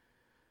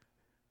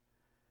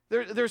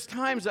 There's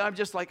times that I'm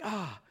just like,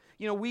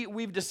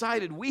 we've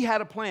decided, we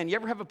had a plan. You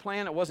ever have a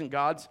plan that wasn't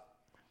God's?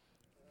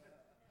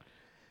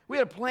 We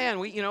had a plan.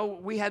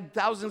 We had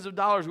thousands of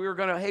dollars. We're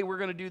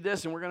going to do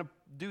this, and we're going to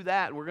do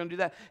that, and we're going to do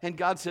that. And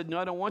God said, no,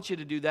 I don't want you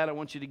to do that. I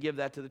want you to give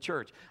that to the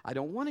church. I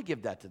don't want to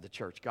give that to the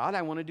church. God,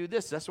 I want to do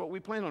this. That's what we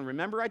plan on.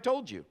 Remember, I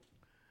told you.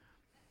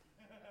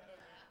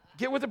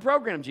 Get with the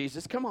program,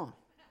 Jesus. Come on.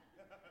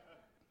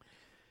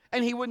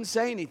 And he wouldn't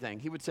say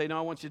anything. He would say, no,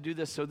 I want you to do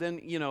this. So then,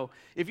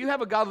 if you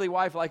have a godly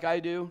wife like I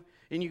do,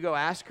 and you go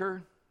ask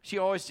her, she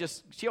always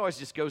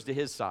just goes to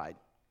his side.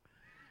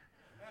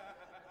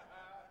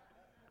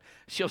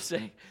 She'll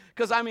say,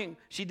 because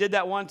she did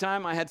that one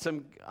time.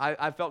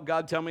 I felt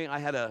God tell me I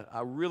had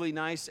a really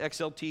nice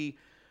XLT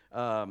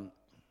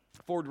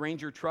Ford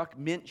Ranger truck,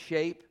 mint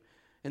shape.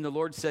 And the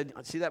Lord said,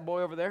 see that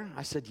boy over there?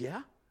 I said,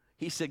 yeah.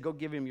 He said, go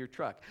give him your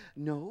truck.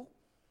 No.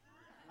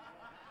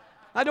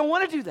 I don't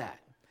want to do that.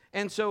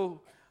 And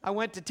so I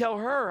went to tell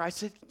her, I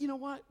said, you know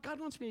what?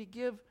 God wants me to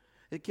give,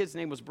 the kid's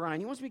name was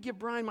Brian. He wants me to give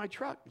Brian my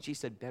truck. And she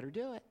said, better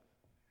do it.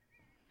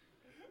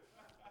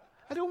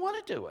 I don't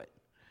want to do it.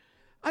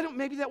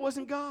 Maybe that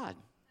wasn't God.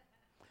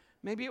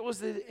 Maybe it was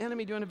the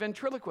enemy doing a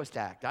ventriloquist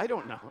act. I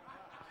don't know.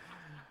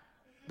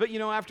 But,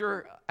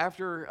 after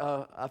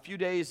a few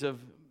days of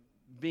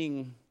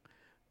being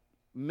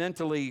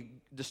mentally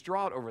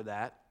distraught over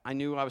that, I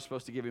knew I was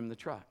supposed to give him the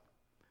truck.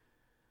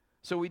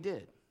 So we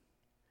did.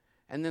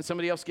 And then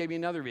somebody else gave me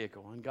another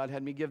vehicle, and God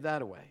had me give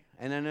that away.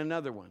 And then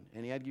another one,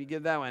 and he had me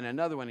give that one, and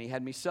another one, and he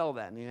had me sell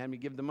that, and he had me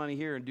give the money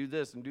here and do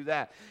this and do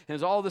that. And it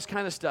was all this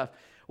kind of stuff.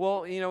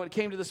 Well, when it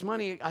came to this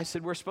money, I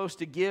said, we're supposed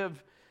to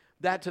give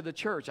that to the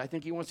church. I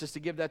think he wants us to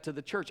give that to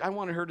the church. I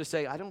wanted her to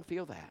say, I don't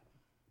feel that.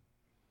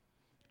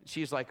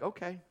 She's like,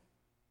 okay.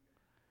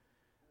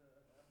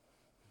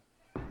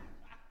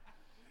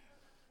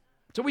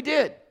 So we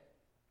did.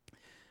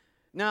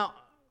 Now,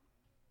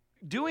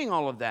 doing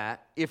all of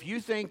that, if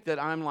you think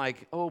that I'm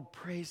like, oh,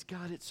 praise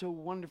God, it's so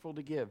wonderful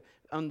to give.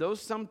 On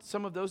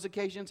some of those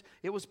occasions,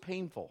 it was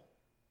painful.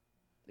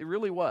 It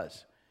really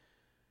was.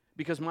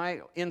 Because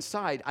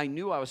inside, I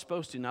knew I was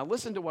supposed to. Now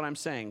listen to what I'm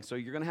saying, so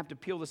you're going to have to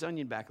peel this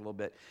onion back a little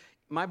bit.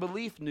 My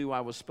belief knew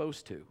I was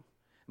supposed to.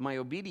 My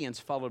obedience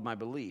followed my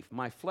belief.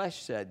 My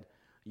flesh said,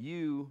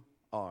 you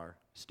are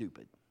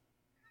stupid.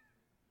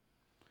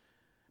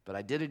 But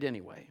I did it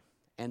anyway.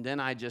 And then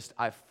I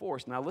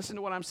forced. Now listen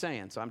to what I'm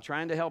saying. So I'm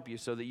trying to help you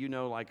so that you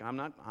know, like, I'm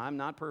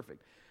not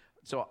perfect.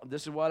 So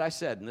this is what I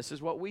said, and this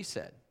is what we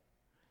said.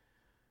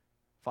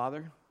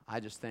 Father, I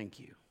just thank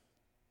you.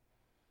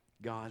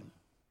 God,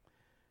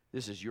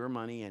 this is your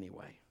money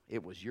anyway.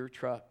 It was your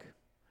truck.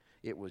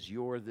 It was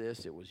your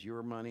this. It was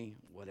your money,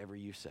 whatever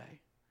you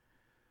say.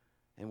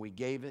 And we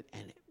gave it,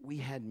 and we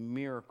had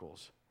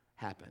miracles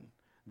happen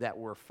that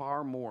were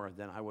far more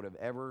than I would have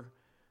ever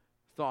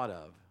thought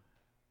of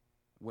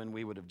when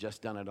we would have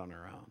just done it on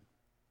our own.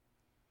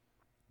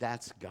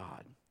 That's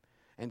God.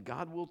 And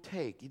God will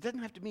take, it doesn't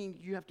have to mean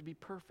you have to be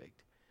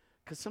perfect,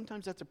 because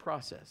sometimes that's a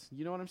process.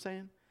 You know what I'm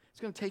saying? It's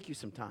going to take you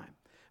some time.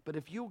 But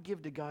if you'll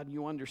give to God and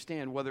you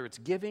understand whether it's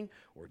giving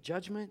or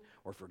judgment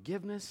or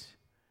forgiveness,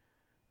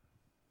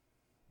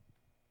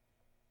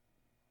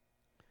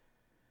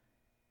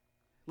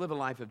 live a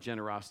life of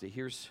generosity.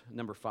 Here's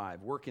number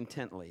 5. Work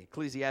intently.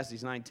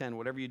 Ecclesiastes 9:10,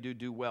 whatever you do,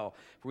 do well.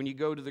 For when you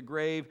go to the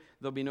grave,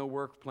 there'll be no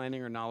work,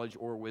 planning, or knowledge,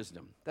 or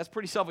wisdom. That's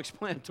pretty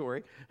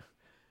self-explanatory.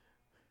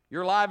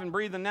 You're alive and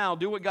breathing now.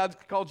 Do what God's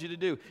called you to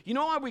do. You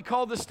know why we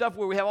call this stuff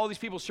where we have all these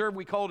people serve,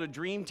 we call it a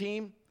dream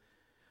team?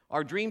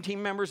 Our dream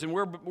team members, and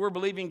we're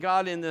believing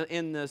God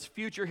in this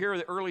future here,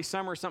 the early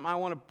summer or something.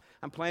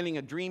 I'm planning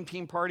a dream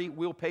team party.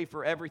 We'll pay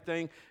for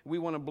everything. We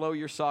want to blow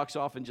your socks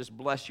off and just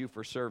bless you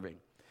for serving.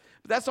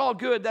 But that's all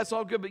good. That's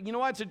all good. But you know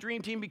what? It's a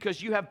dream team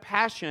because you have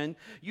passion.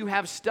 You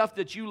have stuff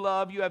that you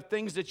love. You have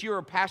things that you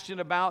are passionate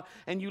about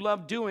and you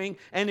love doing.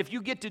 And if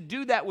you get to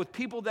do that with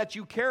people that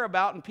you care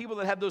about and people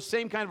that have those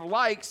same kind of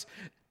likes,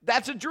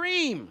 that's a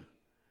dream.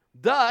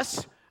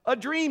 Thus, a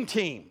dream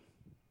team.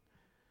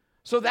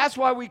 So that's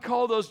why we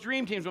call those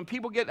dream teams. When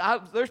people get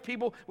out, we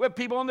have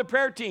people on the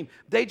prayer team.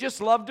 They just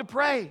love to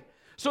pray.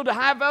 So to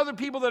have other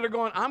people that are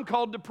going, I'm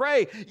called to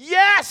pray.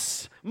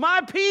 Yes,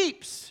 my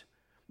peeps.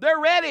 They're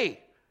ready.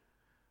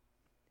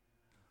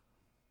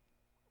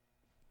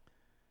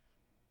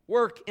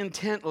 Work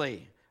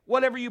intently.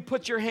 Whatever you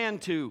put your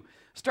hand to,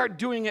 start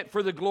doing it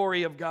for the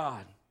glory of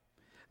God.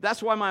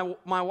 That's why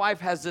my wife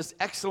has this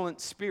excellent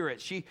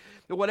spirit.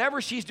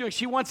 Whatever she's doing,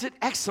 she wants it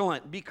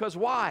excellent. Because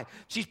why?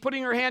 She's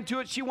putting her hand to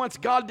it. She wants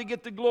God to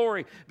get the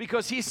glory.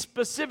 Because He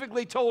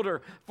specifically told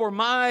her, for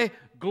my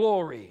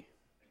glory.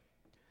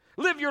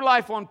 Live your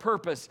life on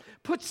purpose.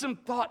 Put some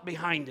thought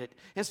behind it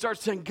and start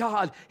saying,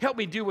 God, help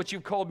me do what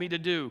you've called me to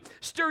do.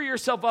 Stir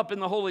yourself up in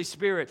the Holy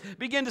Spirit.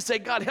 Begin to say,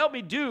 God, help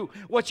me do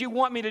what you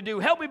want me to do.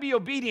 Help me be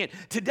obedient.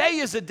 Today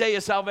is the day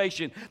of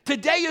salvation.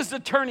 Today is the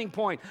turning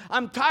point.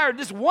 I'm tired.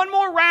 Just one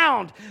more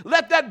round.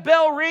 Let that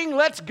bell ring.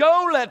 Let's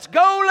go, let's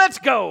go, let's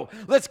go.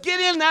 Let's get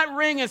in that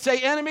ring and say,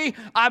 enemy,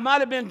 I might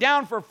have been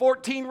down for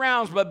 14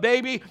 rounds, but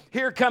baby,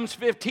 here comes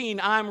 15.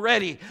 I'm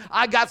ready.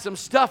 I got some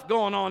stuff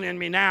going on in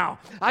me now.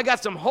 I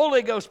got some Holy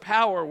Ghost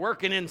power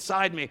working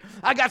inside me.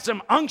 I got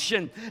some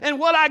unction. And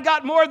what I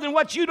got more than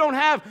what you don't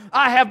have,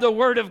 I have the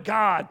Word of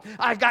God.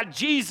 I got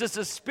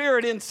Jesus'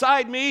 Spirit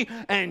inside me,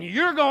 and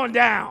you're going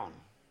down.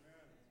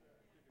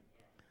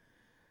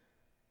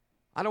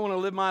 I don't want to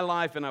live my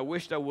life, and I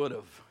wished I would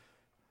have.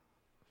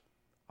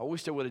 I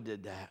wished I would have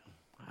did that.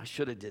 I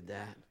should have did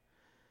that.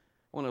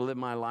 I want to live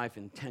my life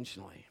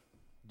intentionally,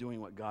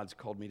 doing what God's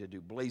called me to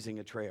do, blazing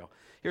a trail.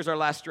 Here's our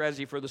last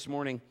strategy for this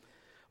morning.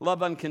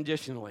 Love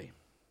unconditionally.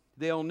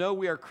 They'll know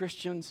we are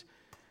Christians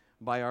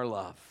by our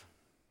love.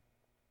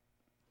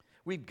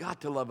 We've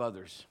got to love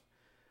others.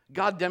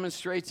 God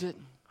demonstrates it.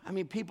 I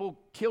mean, people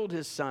killed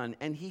His Son,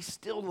 and He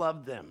still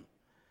loved them.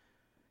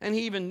 And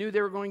He even knew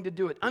they were going to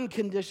do it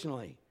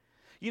unconditionally.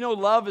 You know,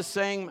 love is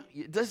saying,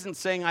 it isn't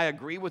saying I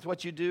agree with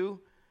what you do.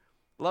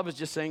 Love is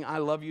just saying I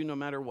love you no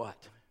matter what.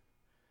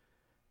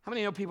 How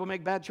many know people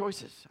make bad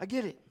choices? I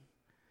get it.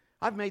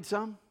 I've made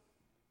some.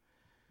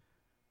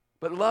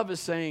 But love is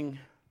saying,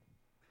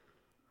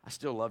 I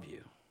still love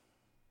you.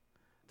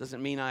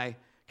 Doesn't mean I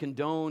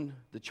condone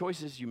the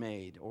choices you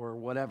made or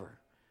whatever,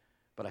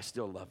 but I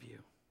still love you.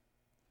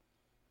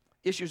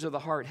 Issues of the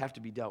heart have to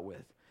be dealt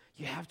with.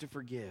 You have to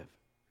forgive.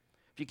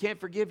 If you can't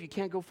forgive, you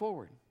can't go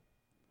forward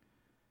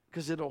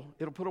because it'll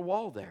put a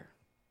wall there.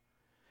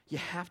 You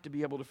have to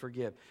be able to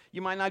forgive.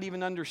 You might not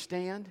even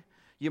understand.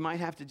 You might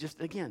have to just,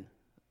 again,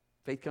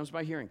 faith comes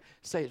by hearing.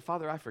 Say it,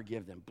 Father, I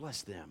forgive them.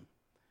 Bless them.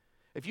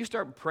 If you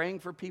start praying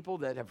for people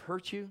that have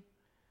hurt you,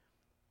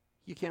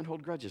 you can't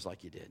hold grudges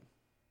like you did.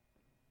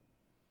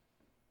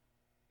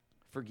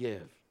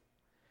 Forgive.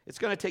 It's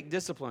going to take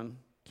discipline.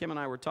 Kim and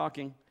I were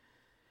talking,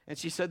 and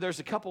she said there's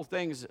a couple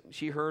things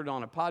she heard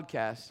on a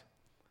podcast.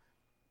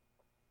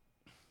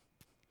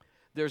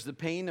 There's the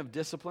pain of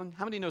discipline.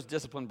 How many knows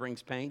discipline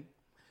brings pain?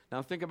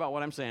 Now think about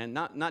what I'm saying.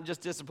 Not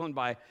just discipline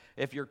by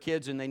if you're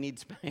kids and they need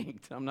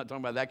spanked. I'm not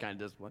talking about that kind of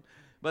discipline.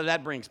 But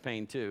that brings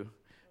pain too.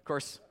 Of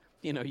course,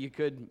 you know, you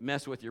could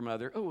mess with your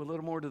mother. Oh, a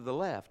little more to the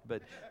left,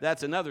 but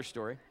that's another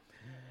story.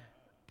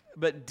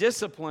 But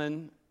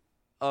discipline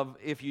of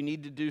if you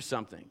need to do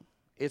something,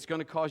 it's going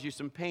to cause you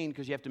some pain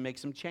because you have to make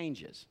some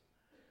changes.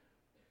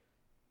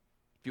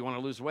 If you want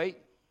to lose weight,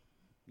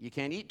 you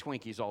can't eat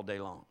Twinkies all day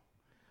long.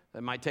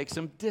 That might take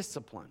some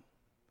discipline.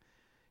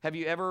 Have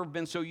you ever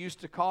been so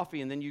used to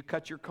coffee and then you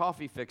cut your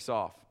coffee fix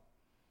off?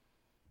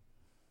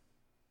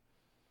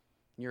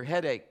 Your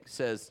headache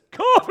says,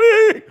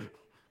 coffee!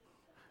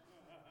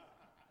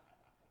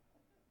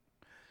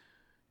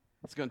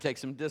 It's going to take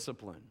some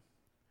discipline,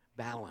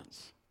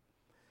 balance.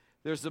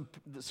 There's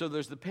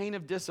the pain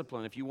of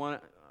discipline. If you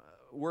want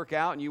to work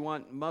out and you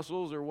want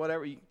muscles or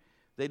whatever,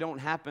 they don't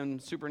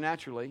happen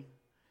supernaturally.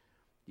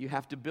 You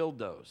have to build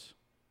those.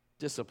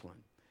 Discipline.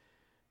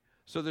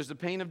 So there's the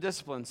pain of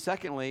discipline.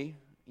 Secondly,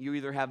 you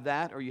either have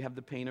that or you have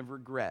the pain of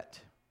regret.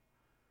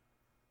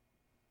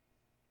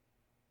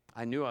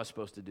 I knew I was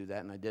supposed to do that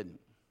and I didn't.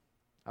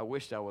 I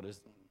wished I would have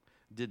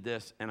did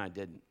this and I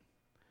didn't.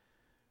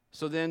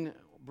 So then,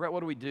 Brett,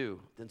 what do?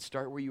 Then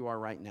start where you are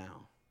right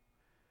now.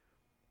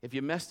 If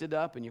you messed it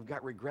up and you've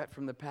got regret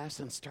from the past,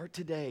 then start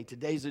today.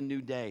 Today's a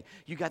new day.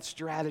 You got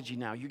strategy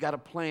now. You got a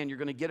plan. You're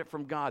going to get it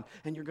from God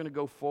and you're going to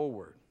go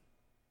forward.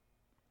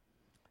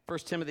 1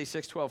 Timothy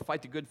 6:12,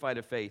 fight the good fight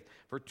of faith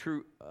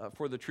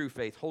for the true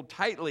faith. Hold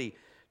tightly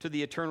to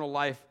the eternal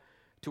life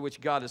to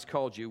which God has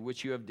called you,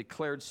 which you have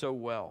declared so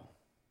well.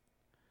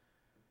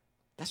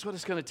 That's what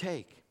it's going to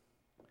take.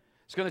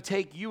 It's going to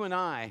take you and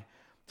I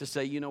to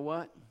say, you know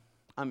what?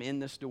 I'm in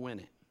this to win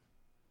it.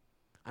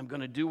 I'm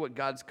going to do what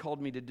God's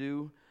called me to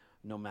do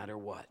no matter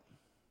what.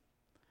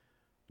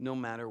 No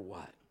matter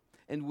what.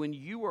 And when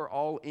you are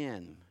all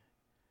in,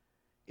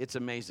 it's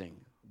amazing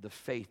the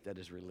faith that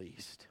is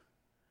released.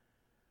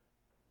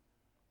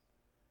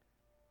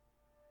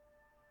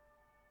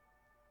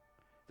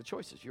 The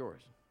choice is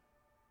yours.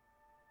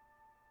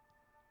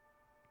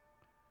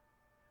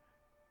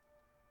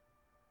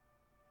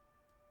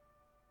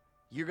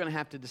 You're going to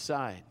have to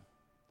decide.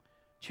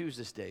 Choose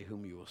this day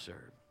whom you will serve.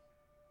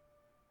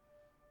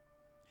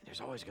 And there's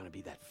always going to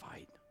be that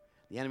fight.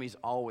 The enemy's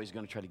always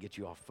going to try to get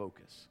you off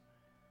focus.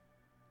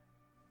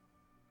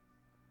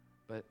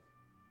 But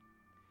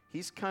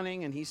he's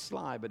cunning and he's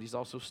sly, but he's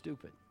also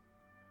stupid.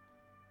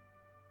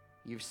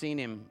 You've seen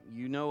him.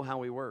 You know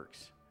how he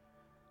works.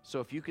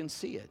 So if you can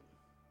see it,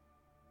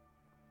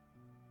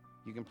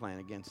 you can plan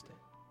against it.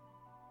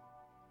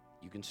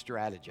 You can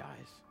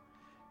strategize.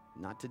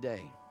 Not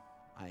today.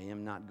 I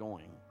am not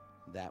going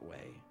that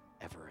way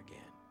ever again.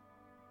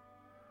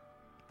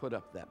 Put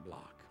up that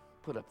block.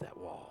 Put up that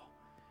wall.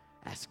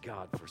 Ask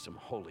God for some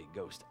Holy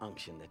Ghost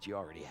unction that you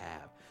already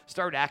have.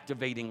 Start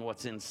activating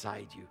what's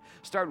inside you.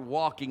 Start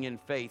walking in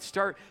faith.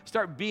 Start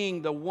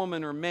being the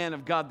woman or man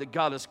of God that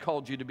God has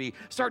called you to be.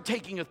 Start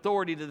taking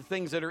authority to the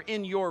things that are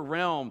in your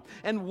realm.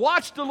 And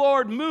watch the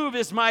Lord move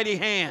his mighty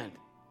hand.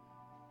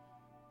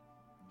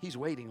 He's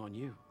waiting on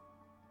you.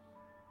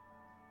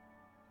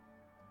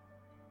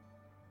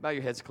 Bow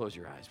your heads, close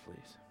your eyes,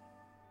 please.